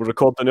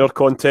our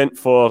content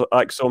for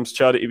Axom's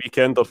charity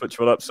weekender, which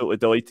we're absolutely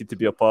delighted to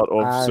be a part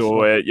of.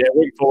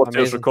 Looking forward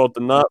to us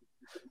recording that.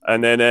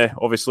 And then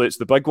obviously it's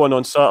the big one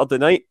on Saturday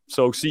night,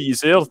 so I'll see you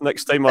there.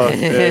 Next time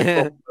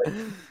I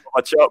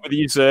chat with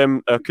these, I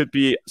could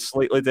be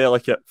slightly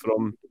delicate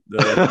from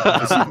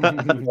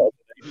the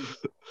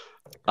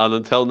And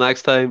until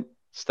next time,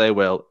 stay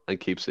well and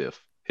keep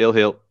safe. Hail,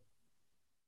 hail.